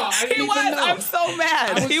this spot. He was. I'm so mad.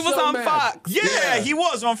 I was He was so on mad. Fox. Yeah, he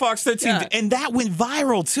was on Fox 13, Yeah. and that went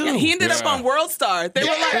viral too. Yeah, he ended up Yeah. on World Star. They were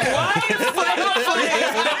like, why is Flavor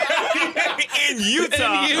Flav in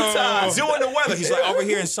Utah, in Utah? doing the weather. He's like over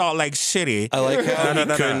here in Salt Lake City. I like how No, he no,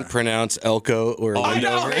 no. couldn't pronounce Elko or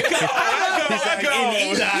Wendover. He's like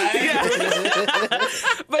in Eli.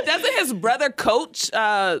 But doesn't his brother coach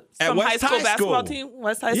some West high school High basketball School. team?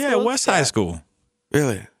 West High School? Yeah, West High School.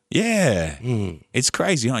 Really? Yeah, it's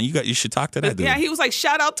crazy, huh? You should talk to that dude. Yeah, he was like,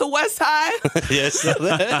 shout out to West High. Yes.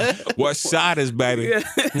 West Siders, baby.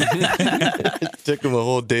 Took him a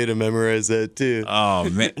whole day to memorize that too. Oh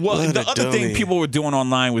man. Well, What the a other thing dummy. people were doing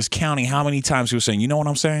online was counting how many times he was saying, "You know what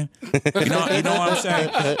I'm saying? You know what I'm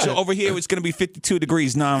saying?" So over here it's gonna be 52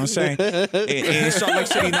 degrees. Know what I'm saying? In Salt Lake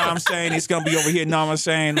City, know what I'm saying? It's gonna be over here. Know what I'm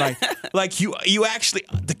saying? Like you actually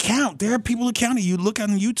the count. There are people who count it. You look on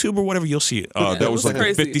YouTube or whatever, you'll see it. That was like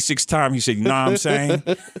crazy. the 56th time he said, "You know what I'm saying?"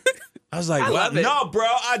 I was like, I love it. "No, bro,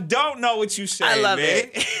 I don't know what you say." I love man.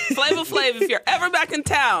 it. Flavor Flav, if you're ever back in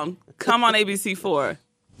town, come on ABC4.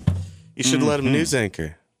 You should let him news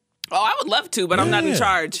anchor. Oh, I would love to, but I'm not in Yeah.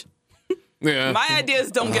 charge. Yeah. My ideas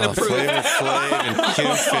don't get approved. Flavor Flav and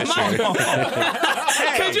Kim Fisher.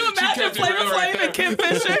 Could you imagine kept it Flavor real right Flav and Kim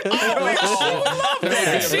Fisher?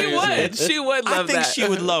 She would. She would I love think that. she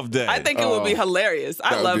would love that. I think it would be hilarious.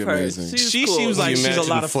 I would love be her. amazing. She cool. seems like Can you she's a imagine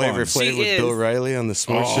lot of Flavor fun. Flav She with is. Bill Riley on the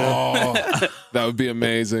S'more Show. That would be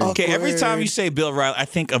amazing. Okay, every time you say Bill Riley, I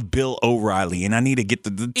think of Bill O'Reilly, and I need to get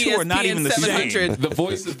the two are not ESPN even the 700. same. The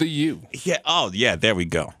voice of the you. Yeah. Oh, yeah. There we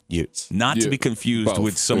go. Utes. Not to You. be confused Both.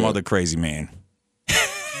 with some Yeah. other crazy man.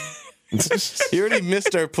 You already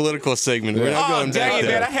missed our political segment. We're not Oh, going dang back it,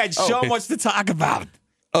 there. man! I had so much to talk about.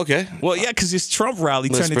 Okay. Well, yeah, because this Trump rally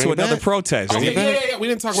Let's turned into bring it another back. protest. Okay, yeah. We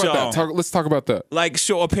didn't talk about So- that. Let's talk about that. Like,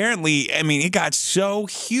 so apparently, I mean, it got so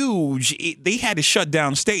huge, they had to shut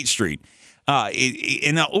down State Street.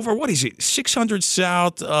 And over, what is it, 600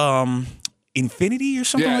 South Infinity or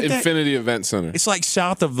something Yeah, like that? Infinity Event Center. It's like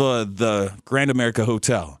south of the Grand America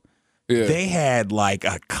Hotel. Yeah. They had like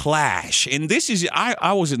a clash. And this is,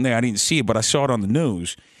 I wasn't there, I didn't see it, but I saw it on the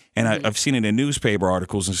news. And I've seen it in newspaper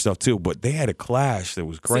articles and stuff too. But they had a clash that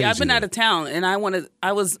was crazy. See, I've been out of town, and I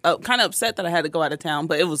was kind of upset that I had to go out of town,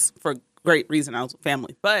 but it was for great reason I was with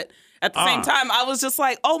family. But at the same time, I was just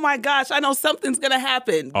like, oh my gosh, I know something's going to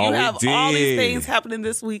happen. Oh, you have it all these did. things happening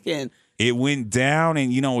this weekend. It went down,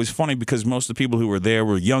 and, it was funny because most of the people who were there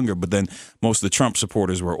were younger, but then most of the Trump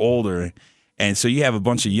supporters were older. And so you have a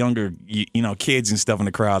bunch of younger, kids and stuff in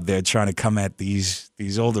the crowd there trying to come at these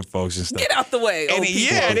older folks and stuff. Get out the way. And old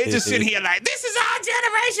people. they're just sitting here like, this is our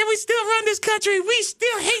generation. We still run this country. We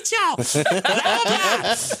still hate y'all.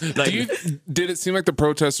 Blah, blah. Did it seem like the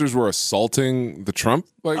protesters were assaulting the Trump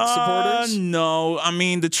supporters? No. I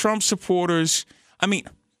mean, the Trump supporters, I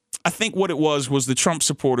think what it was the Trump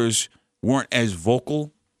supporters weren't as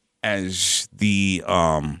vocal as the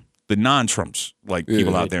non-Trumps,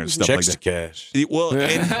 people out there and stuff Checks like to that. cash.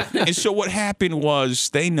 And so what happened was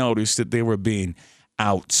they noticed that they were being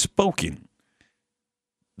outspoken.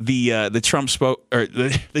 The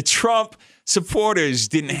Trump supporters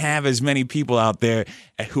didn't have as many people out there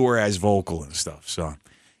who were as vocal and stuff. So,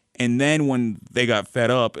 and then when they got fed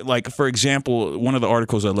up, for example, one of the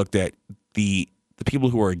articles I looked at, the people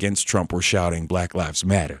who were against Trump were shouting "Black Lives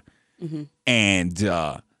Matter," and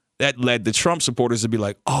that led the Trump supporters to be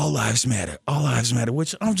like, all lives matter,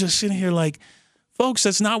 which I'm just sitting here like, folks,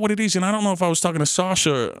 that's not what it is. And I don't know if I was talking to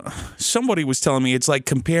Sasha, somebody was telling me it's like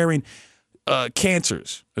comparing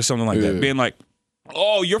cancers or something like that, being like,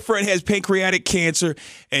 oh, your friend has pancreatic cancer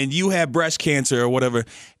and you have breast cancer or whatever,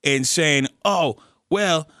 and saying, oh,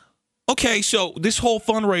 well, okay, so this whole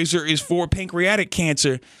fundraiser is for pancreatic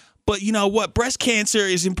cancer. But you know what? Breast cancer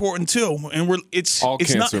is important too, and it's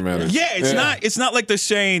cancer not, matters. Yeah, it's not like they're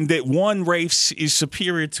saying that one race is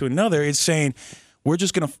superior to another. It's saying we're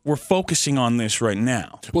focusing on this right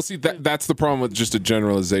now. Well, see, that's the problem with just a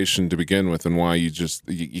generalization to begin with, and why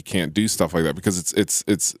you can't do stuff like that, because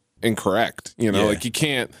it's incorrect. You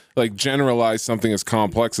can't generalize something as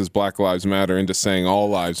complex as Black Lives Matter into saying all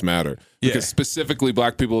lives matter, because specifically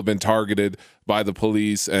Black people have been targeted by the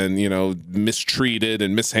police and mistreated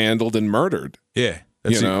and mishandled and murdered. Yeah,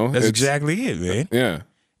 that's exactly it, man. Yeah.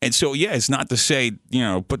 And so, it's not to say,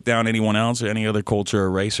 put down anyone else or any other culture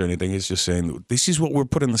or race or anything. It's just saying this is what we're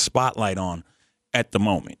putting the spotlight on at the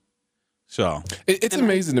moment. So it's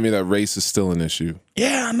amazing to me that race is still an issue.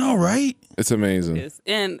 Yeah, I know, right? It's amazing.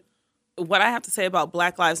 And what I have to say about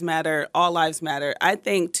Black Lives Matter, all lives matter, I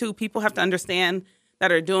think, too, people have to understand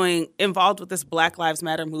that are involved with this Black Lives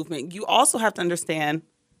Matter movement. You also have to understand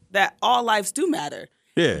that all lives do matter.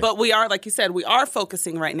 Yeah. But we are, like you said, we are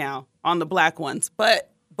focusing right now on the Black ones.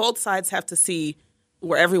 But both sides have to see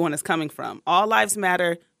where everyone is coming from. All lives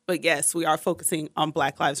matter, but yes, we are focusing on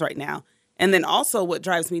Black lives right now. And then also what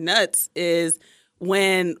drives me nuts is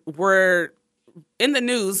when we're in the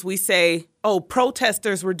news, we say, oh,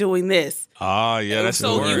 protesters were doing this. Oh, yeah, that's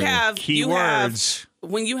so the word. you have Keywords.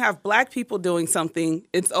 When you have Black people doing something,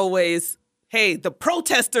 it's always, hey, the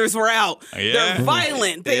protesters were out. Yeah. They're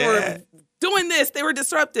violent. They were doing this. They were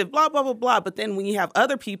disruptive, blah, blah, blah, blah. But then when you have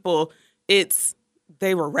other people, it's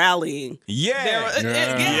they were rallying. Yeah.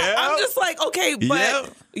 I'm just like, okay,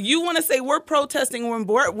 but you want to say we're protesting when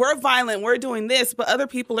we're violent, we're doing this, but other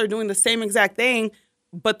people are doing the same exact thing,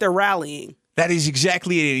 but they're rallying. That is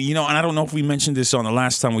exactly it. And I don't know if we mentioned this on the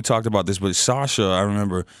last time we talked about this, but Sasha, I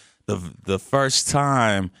remember the first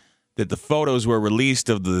time that the photos were released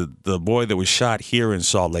of the boy that was shot here in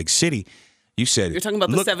Salt Lake City, you said... You're talking about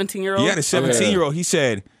the 17-year-old? Yeah, the 17-year-old. He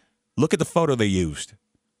said, look at the photo they used.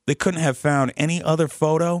 They couldn't have found any other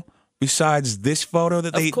photo besides this photo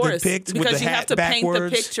that they picked with the hat backwards. Paint the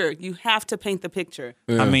picture. You have to paint the picture.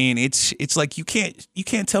 I mean, it's like you can't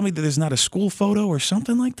tell me that there's not a school photo or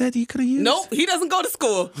something like that you could have used. Nope, he doesn't go to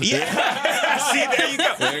school. Yeah, see, there you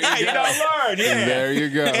go. You don't learn. Yeah, there you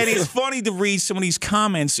go. And it's funny to read some of these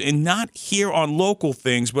comments, and not here on local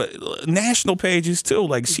things, but national pages too,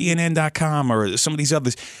 like CNN.com or some of these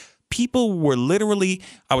others. People were literally,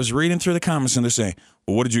 I was reading through the comments and they're saying,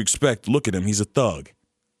 well, what did you expect? Look at him. He's a thug.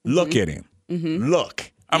 Look at him. Look.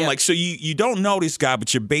 I'm like, so you don't know this guy,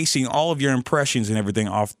 but you're basing all of your impressions and everything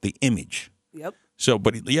off the image. Yep. So,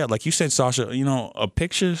 but yeah, like you said, Sasha, a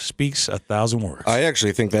picture speaks 1,000 words. I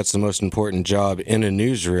actually think that's the most important job in a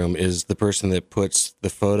newsroom is the person that puts the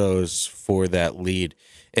photos for that lead.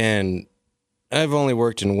 And I've only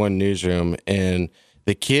worked in one newsroom, and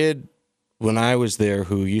the kid when I was there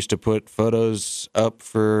who used to put photos up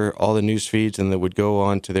for all the news feeds and that would go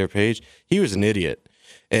on to their page, he was an idiot.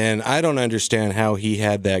 And I don't understand how he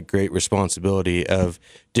had that great responsibility of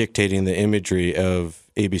dictating the imagery of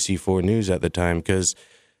ABC4 News at the time, because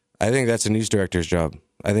I think that's a news director's job.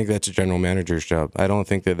 I think that's a general manager's job. I don't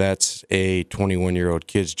think that that's a 21-year-old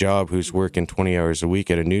kid's job who's working 20 hours a week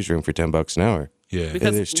at a newsroom for $10 an hour. Yeah.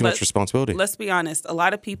 Because there's too much responsibility. Let's be honest. A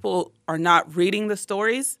lot of people are not reading the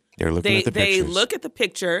stories. They're looking at the They pictures. look at the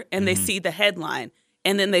picture and they see the headline,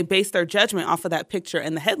 and then they base their judgment off of that picture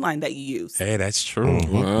and the headline that you use. Hey, that's true.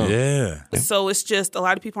 Wow. Yeah. So it's just a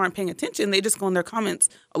lot of people aren't paying attention. They just go in their comments,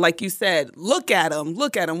 like you said, look at them.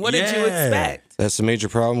 What did you Yeah. expect? That's the major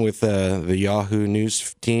problem with the Yahoo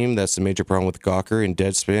News team. That's the major problem with Gawker and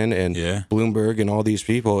Deadspin and Yeah. Bloomberg and all these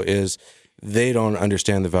people is they don't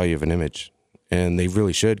understand the value of an image. And they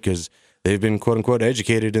really should, because they've been, quote unquote,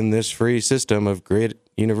 educated in this free system of great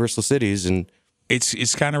universal cities. And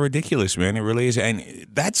It's kind of ridiculous, man. It really is. And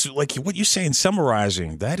that's like what you're saying,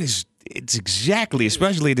 summarizing. It's exactly,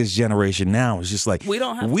 especially this generation now. It's just like We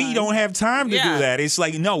don't have time to Yeah. do that. It's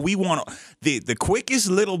like, no, we want the quickest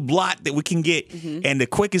little blot that we can get and the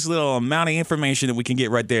quickest little amount of information that we can get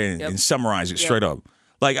right there and summarize it straight up.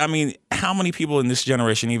 Like, I mean, how many people in this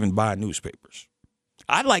generation even buy newspapers?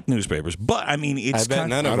 I like newspapers, but I mean, it's I bet kind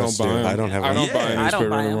none I of don't us do. buy 'em. I don't have I one. don't buy a I don't newspaper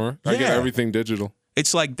buy 'em. anymore. I get Yeah. everything digital.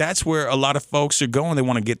 It's like that's where a lot of folks are going. They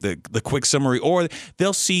want to get the quick summary, or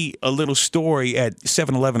they'll see a little story at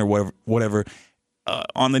 7-Eleven or whatever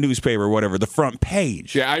on the newspaper or whatever, the front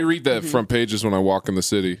page. Yeah, I read the front pages when I walk in the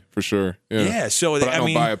city for sure. Yeah, Yeah, so but I don't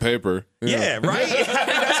mean, buy a paper. yeah, right.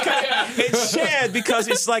 That's it's sad because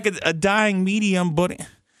it's like a dying medium, but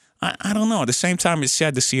I don't know. At the same time, it's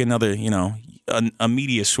sad to see another, a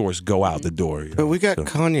media source go out the door. But we got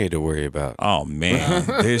Kanye to worry about. Oh man,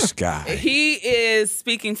 this guy. He is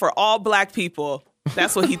speaking for all black people.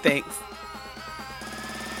 That's what he thinks.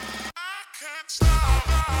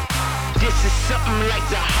 This is something like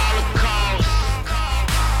the Holocaust.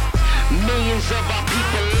 Millions of our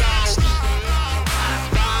people lost.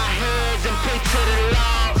 Bow our heads and pray to the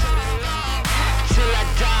Lord. Till I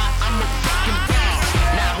die, I'm a fucking boss.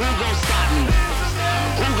 Now who gon' stop me?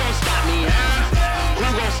 Who gon' stop me, huh? Who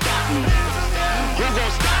gon' stop me? Who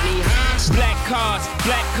gon' stop me, huh? Black cars,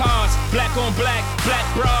 black on black, black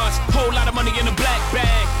bras. Whole lot of money in a black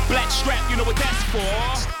bag. Black strap, you know what that's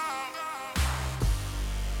for.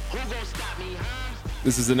 Who gon' stop me, huh?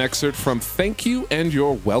 This is an excerpt from Thank You and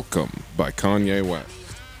You're Welcome by Kanye West.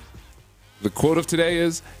 The quote of today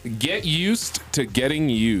is, "Get used to getting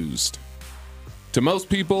used." To most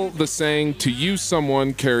people, the saying "to use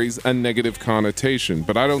someone" carries a negative connotation,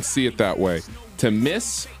 but I don't see it that way. To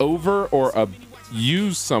miss, over, or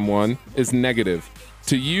abuse someone is negative.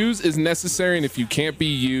 To use is necessary, and if you can't be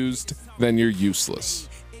used, then you're useless.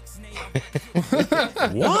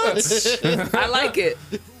 What? I like it.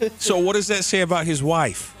 So what does that say about his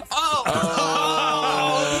wife? Oh, I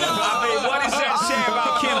mean, what does that say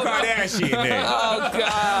about Kim Kardashian then? oh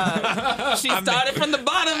God. She started from the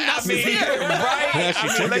bottom. Now she's here. Right? I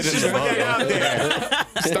mean, let's just put that out there.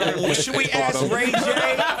 Should we ask Ray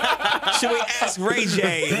J? Should we ask Ray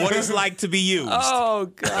J what it's like to be used? Oh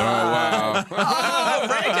God. Wow. Oh,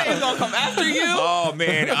 Ray J is gonna come after you. Oh,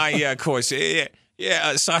 man. Yeah, of course.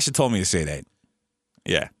 Yeah, Sasha told me to say that.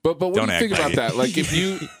 Yeah. But what Don't do you act think about like it. that? Like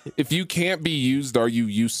if you can't be used, are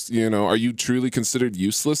you truly considered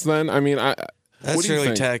useless then? I mean, what That's do you really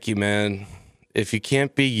think? tacky, man. If you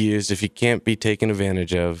can't be used, if you can't be taken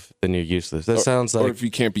advantage of, then you're useless. That sounds Or like if you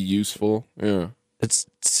can't be useful. Yeah.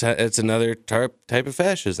 it's another type of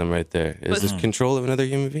fascism right there. Is this control of another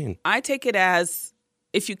human being? I take it as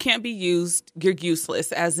if you can't be used, you're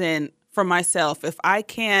useless. As in, for myself, if I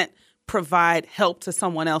can't provide help to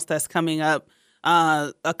someone else that's coming up,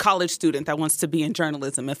 a college student that wants to be in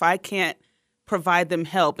journalism, if I can't provide them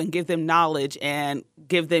help and give them knowledge and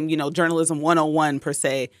give them, journalism 101 per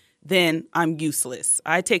se, then I'm useless.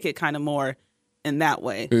 I take it kind of more in that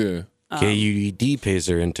way. Yeah. KUED pays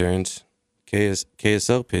their interns.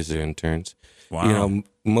 KSL pays their interns. Wow.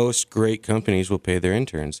 Most great companies will pay their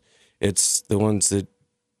interns. It's the ones that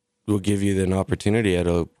will give you an opportunity at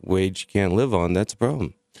a wage you can't live on. That's a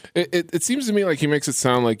problem. It seems to me like he makes it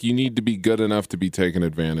sound like you need to be good enough to be taken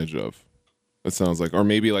advantage of. It sounds like, or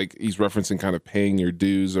maybe like he's referencing kind of paying your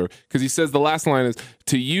dues, or because he says the last line is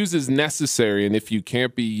to use is necessary, and if you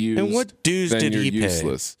can't be used, And what dues then did you're he pay?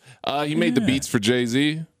 useless. He made the beats for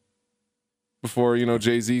Jay-Z before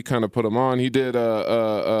Jay-Z kind of put him on. He did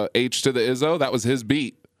H to the Izzo. That was his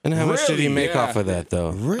beat. And how much did he Really? make Yeah. off of that, though?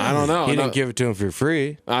 I don't know. He No, didn't give it to him for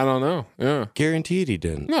free. I don't know. Yeah. Guaranteed he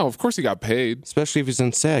didn't. No, of course he got paid. Especially if he's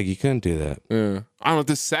in SAG, you couldn't do that. Yeah. I don't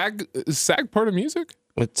know. Is SAG part of music?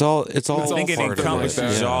 It's all I think it part of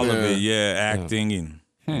encompasses it. all of it. Yeah, acting and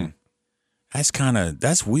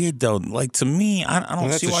that's weird though. Like to me, I don't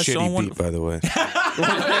That's see a why shitty someone. beat, by the way.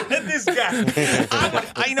 This guy.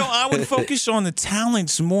 I would focus on the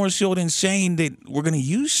talents more so than saying that we're going to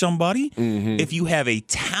use somebody. Mm-hmm. If you have a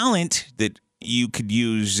talent that you could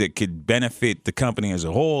use that could benefit the company as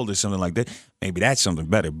a whole or something like that, maybe that's something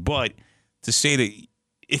better. But to say that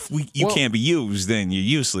if you can't be used, then you're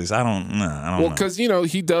useless. I don't know. Well, because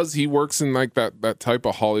he works in like that type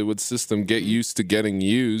of Hollywood system. Get used to getting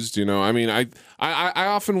used. I mean, I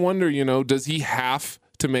often wonder. Does he have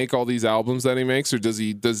to make all these albums that he makes, or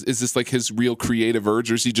is this like his real creative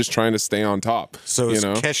urge, or is he just trying to stay on top? So is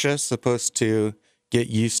Kesha supposed to get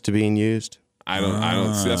used to being used? I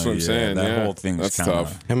don't see. That's what I'm saying. That whole thing's that's kinda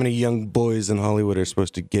tough. How many young boys in Hollywood are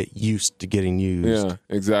supposed to get used to getting used? Yeah,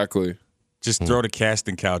 exactly. Just throw the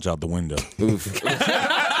casting couch out the window. You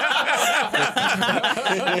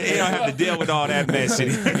don't have to deal with all that mess.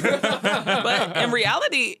 But in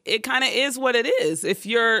reality, it kind of is what it is. If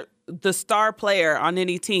you're the star player on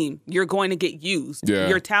any team, you're going to get used. Yeah.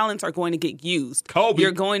 Your talents are going to get used. Kobe.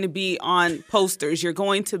 You're going to be on posters. You're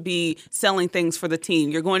going to be selling things for the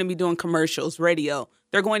team. You're going to be doing commercials, radio.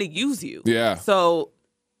 They're going to use you. Yeah. So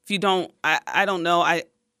if you don't, I don't know. I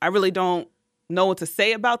really don't know what to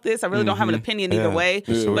say about this. I really don't have an opinion either way.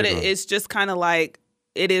 But it's just kind of like,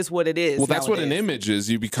 it is what it is. Well, that's what an image is.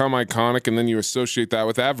 You become iconic, and then you associate that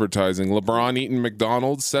with advertising. LeBron eating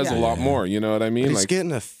McDonald's says a lot more. You know what I mean? But he's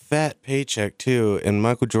getting a fat paycheck too, and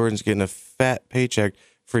Michael Jordan's getting a fat paycheck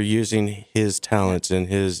for using his talents and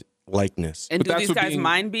his likeness. And do these guys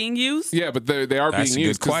mind being used? Yeah, but they are That's being a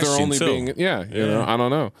used good because they're only question, too. being. Yeah, I don't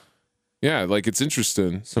know. Yeah, like it's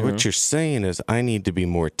interesting. So what you're saying is, I need to be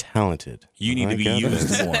more talented. You need to be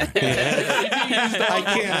used more. I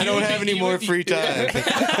can't. I don't have any more free time.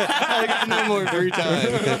 I got no more free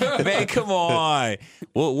time. Man, come on.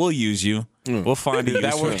 We'll use you. We'll find you.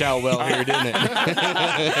 That worked out well here, didn't it?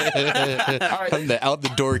 I'm the out the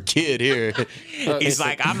door kid here. He's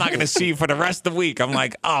like, I'm not going to see you for the rest of the week. I'm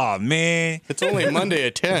like, oh, man. It's only Monday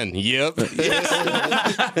at 10. Yep.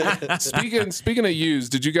 Speaking of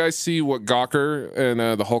used, did you guys see what Gawker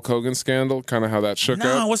and the Hulk Hogan scandal, kind of how that shook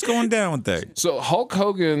No, up? what's going down with that? So Hulk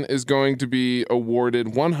Hogan is going to be awarded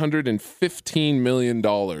 $115 million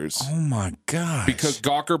Oh, my God. because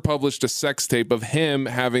Gawker published a sex tape of him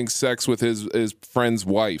having sex with his friend's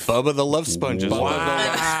wife. Bubba the Love Sponge's Bubba wife. the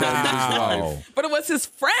Love Sponge's wife. But it was his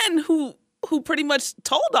friend who pretty much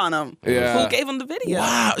told on him. Yeah. Who gave him the video.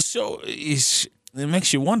 Wow. So it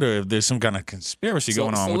makes you wonder if there's some kind of conspiracy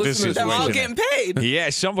going on with this listen to They're all situation. getting paid. Yeah,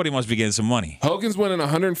 somebody must be getting some money. Hogan's winning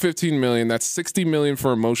 $115 million. That's $60 million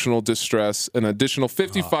for emotional distress, an additional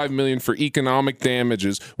 $55 million for economic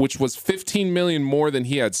damages, which was $15 million more than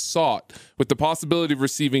he had sought, with the possibility of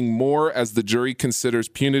receiving more as the jury considers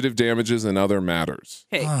punitive damages and other matters.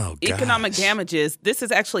 Hey, Oh, gosh. economic damages, this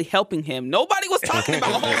is actually helping him. Nobody was talking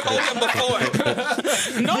about Hulk Hogan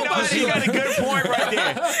before. Nobody. You got a good point right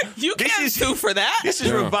there. You can't sue for that. This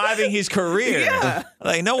is reviving his career. Yeah.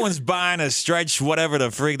 Like, no one's buying a stretch, whatever the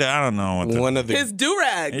freak that, I don't know. What the, One of His the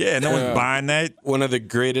do-rag. yeah, no one's buying that. one of the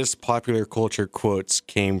greatest popular culture quotes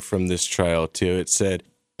came from this trial too. It said,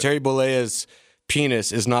 "Terry Bollea's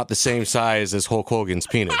penis is not the same size as Hulk Hogan's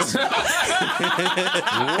penis."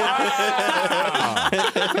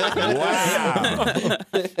 Wow.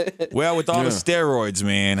 Well, with all the steroids,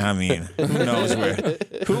 man, I mean,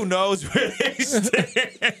 who knows where they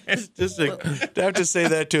stand? Just to have to say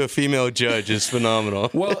that to a female judge is phenomenal.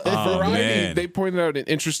 Well, Variety, man. they pointed out an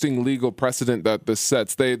interesting legal precedent that this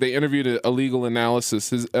sets. They interviewed a legal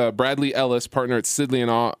analysis. Bradley Ellis, partner at Sidley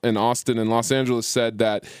in Austin and Los Angeles, said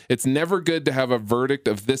that it's never good to have a verdict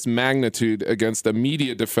of this magnitude against a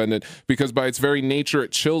media defendant because by its very nature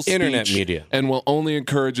it chills Internet speech media. and will only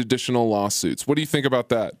encourage additional lawsuits. What do you think about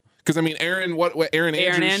that? Because I mean, Aaron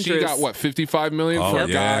Andrews, she got what, $55 million for a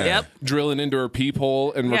guy Yep. drilling into her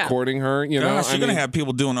peephole and Yeah. recording her. You know, Gosh, you're going to have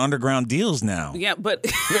people doing underground deals now. Yeah, but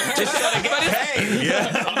Hey,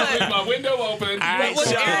 yeah. leave my window open. All right, with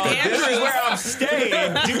so Aaron this Andrews- is where I'm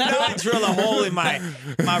staying. Do not drill a hole in my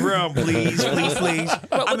room, please.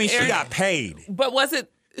 I mean, she Aaron- got paid. But was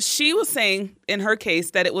it? She was saying in her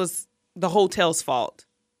case that it was the hotel's fault.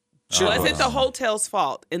 Was it the hotel's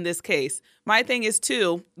fault in this case? My thing is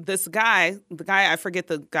too. This guy, I forget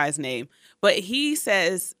the guy's name, but he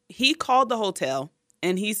says he called the hotel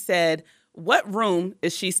and he said, "What room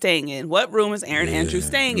is she staying in? What room is Aaron Andrews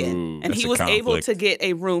staying in?" And that's he a was able conflict. to get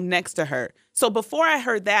a room next to her. So before I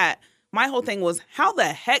heard that, my whole thing was, how the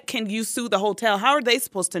heck can you sue the hotel? How are they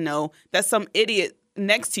supposed to know that some idiot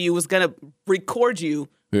next to you was going to record you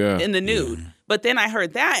in the nude? But then I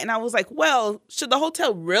heard that and I was like, well, should the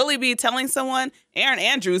hotel really be telling someone Aaron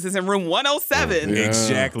Andrews is in room 107?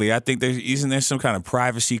 Exactly. I think isn't there some kind of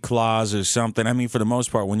privacy clause or something? I mean, for the most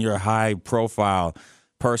part, when you're a high profile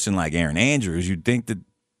person like Aaron Andrews, you'd think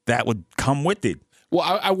that would come with it.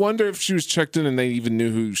 Well, I wonder if she was checked in and they even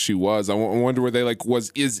knew who she was. I wonder where they like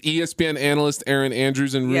is ESPN analyst Erin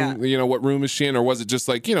Andrews in room? Yeah. What room is she in, or was it just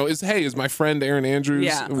like is my friend Erin Andrews?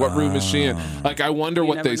 Yeah. What room is she in? Like I wonder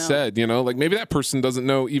what they never know. said. Like maybe that person doesn't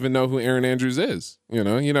even know who Erin Andrews is. You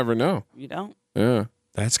never know. You don't. Yeah.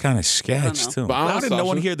 That's kind of sketch know. too. But How did no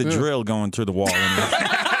one Sasha, hear the drill going through the wall?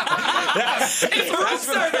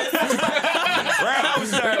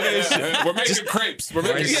 We're making crepes. We're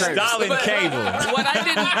making crepes. Installing cable. What I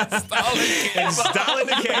didn't. Installing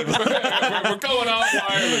the cable. We're going off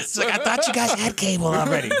wireless. It's like, I thought you guys had cable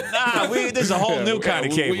already. Nah, this is a whole new kind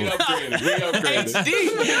of cable. We upgraded.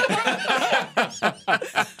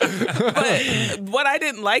 But what I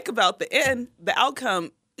didn't like about the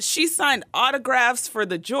outcome, she signed autographs for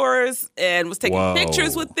the jurors and was taking Whoa.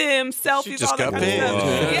 pictures with them, selfies, just all that got kind of paid. stuff.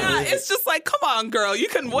 Yeah. Yeah, it's just like, come on, girl, you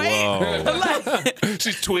can wait. Like,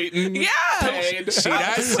 She's tweeting. yeah. Paid. See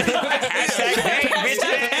that? Hashtag paid, bitch.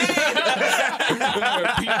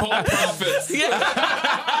 People profits.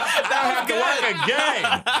 I don't have to work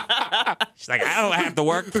again. She's like, I don't have to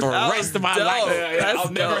work for the rest of my dope. life. That's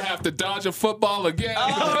I'll never dope. have to dodge a football again.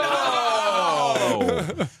 Oh.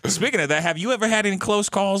 Speaking of that, have you ever had any close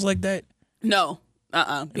calls like that? No.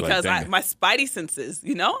 Because dang it. my spidey senses,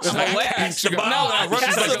 I'm aware. She got- No,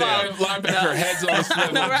 she's like that's the linebacker heads on the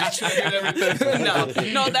swivel. Right. Just checking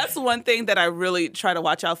everything. No, that's one thing that I really try to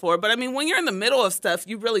watch out for. But I mean, when you're in the middle of stuff,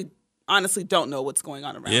 you really honestly don't know what's going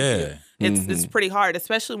on around you. It's pretty hard,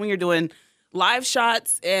 especially when you're doing live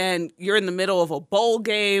shots and you're in the middle of a bowl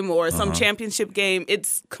game or some championship game.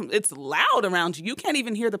 It's loud around you. You can't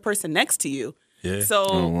even hear the person next to you. Yeah.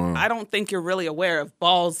 So I don't think you're really aware of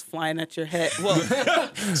balls flying at your head. Well, I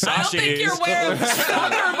don't think you're aware of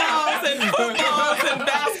soccer balls and footballs and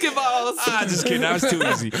basketballs. Ah, just kidding. That was too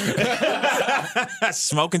easy.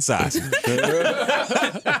 Smoking sausage.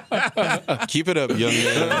 Keep it up, young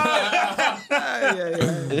man.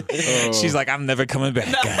 She's like, I'm never coming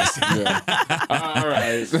back, guys. All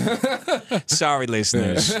right. Sorry,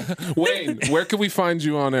 listeners. Wayne, where can we find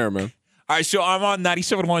you on air, man? All right, so I'm on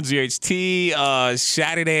 97.1 ZHT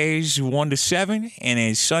Saturdays 1 to 7, and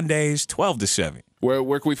then Sundays 12 to 7.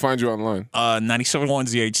 Where can we find you online?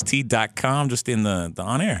 97.1ZHT.com, just in the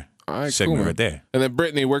on-air All right, segment cool, man. right there. And then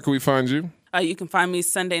Brittany, where can we find you? You can find me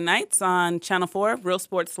Sunday nights on Channel 4, Real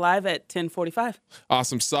Sports Live at 10:45.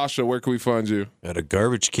 Awesome. Sasha, where can we find you? At a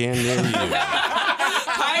garbage can near you.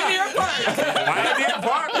 Pioneer Park. Pioneer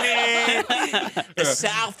Park, man. The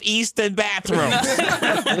southeastern bathrooms.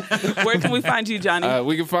 Where can we find you, Johnny?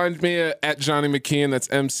 We can find me at Johnny McKeon. That's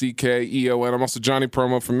MCKEON. I'm also Johnny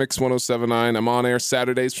Promo from Mix 1079. I'm on air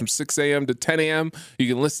Saturdays from 6 a.m. to 10 a.m. You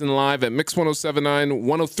can listen live at Mix 1079,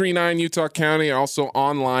 1039 Utah County, or also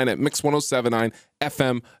online at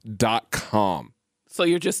Mix1079FM.com. So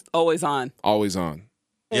you're just always on. Always on.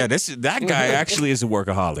 Yeah, that guy actually is a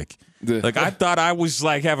workaholic. Like, I thought I was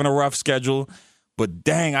like having a rough schedule, but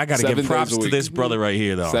dang, I got to 7 give props days a to week. this brother right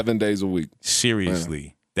here, though. 7 days a week.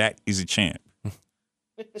 Seriously, that is a champ.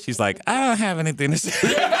 She's like, I don't have anything to say.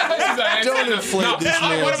 Don't inflate this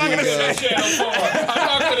man's What am I going to ego. say for? I'm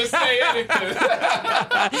not going to say anything.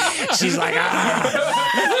 She's like,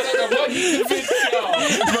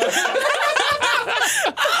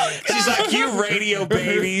 She's like, you radio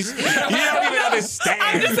babies. You don't even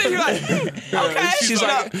understand. Just you're like, okay. She's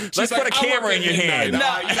like, let's put a camera in your hand.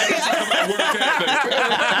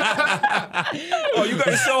 Oh, you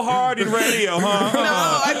guys so hard in radio, huh?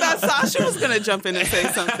 No, I thought Sasha was going to jump in and say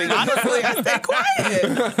something. Honestly, I stay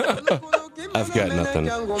quiet. I've got nothing.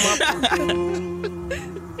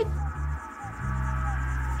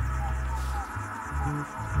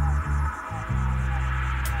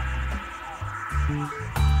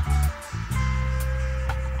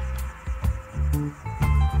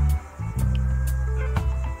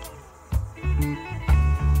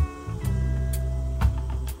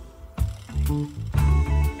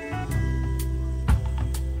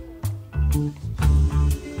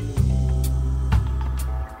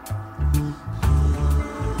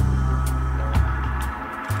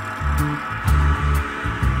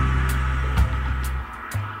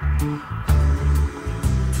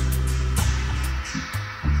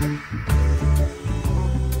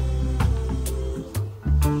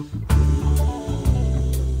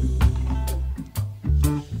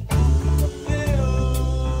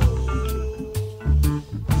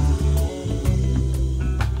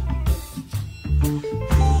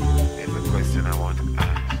 There's a question I want to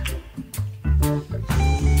ask.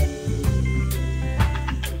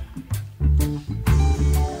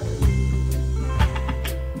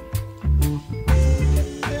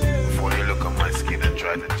 Before you look at my skin and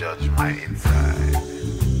try to judge my inside,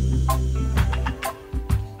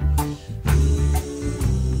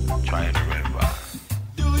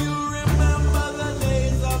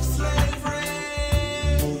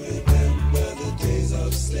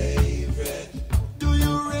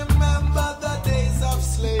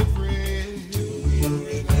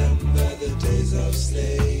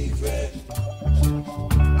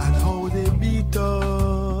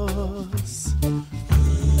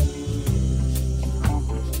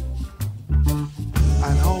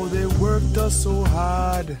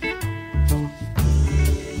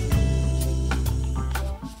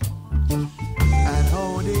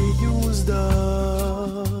 closed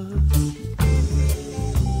doors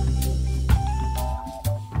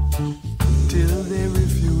till they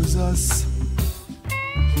refuse us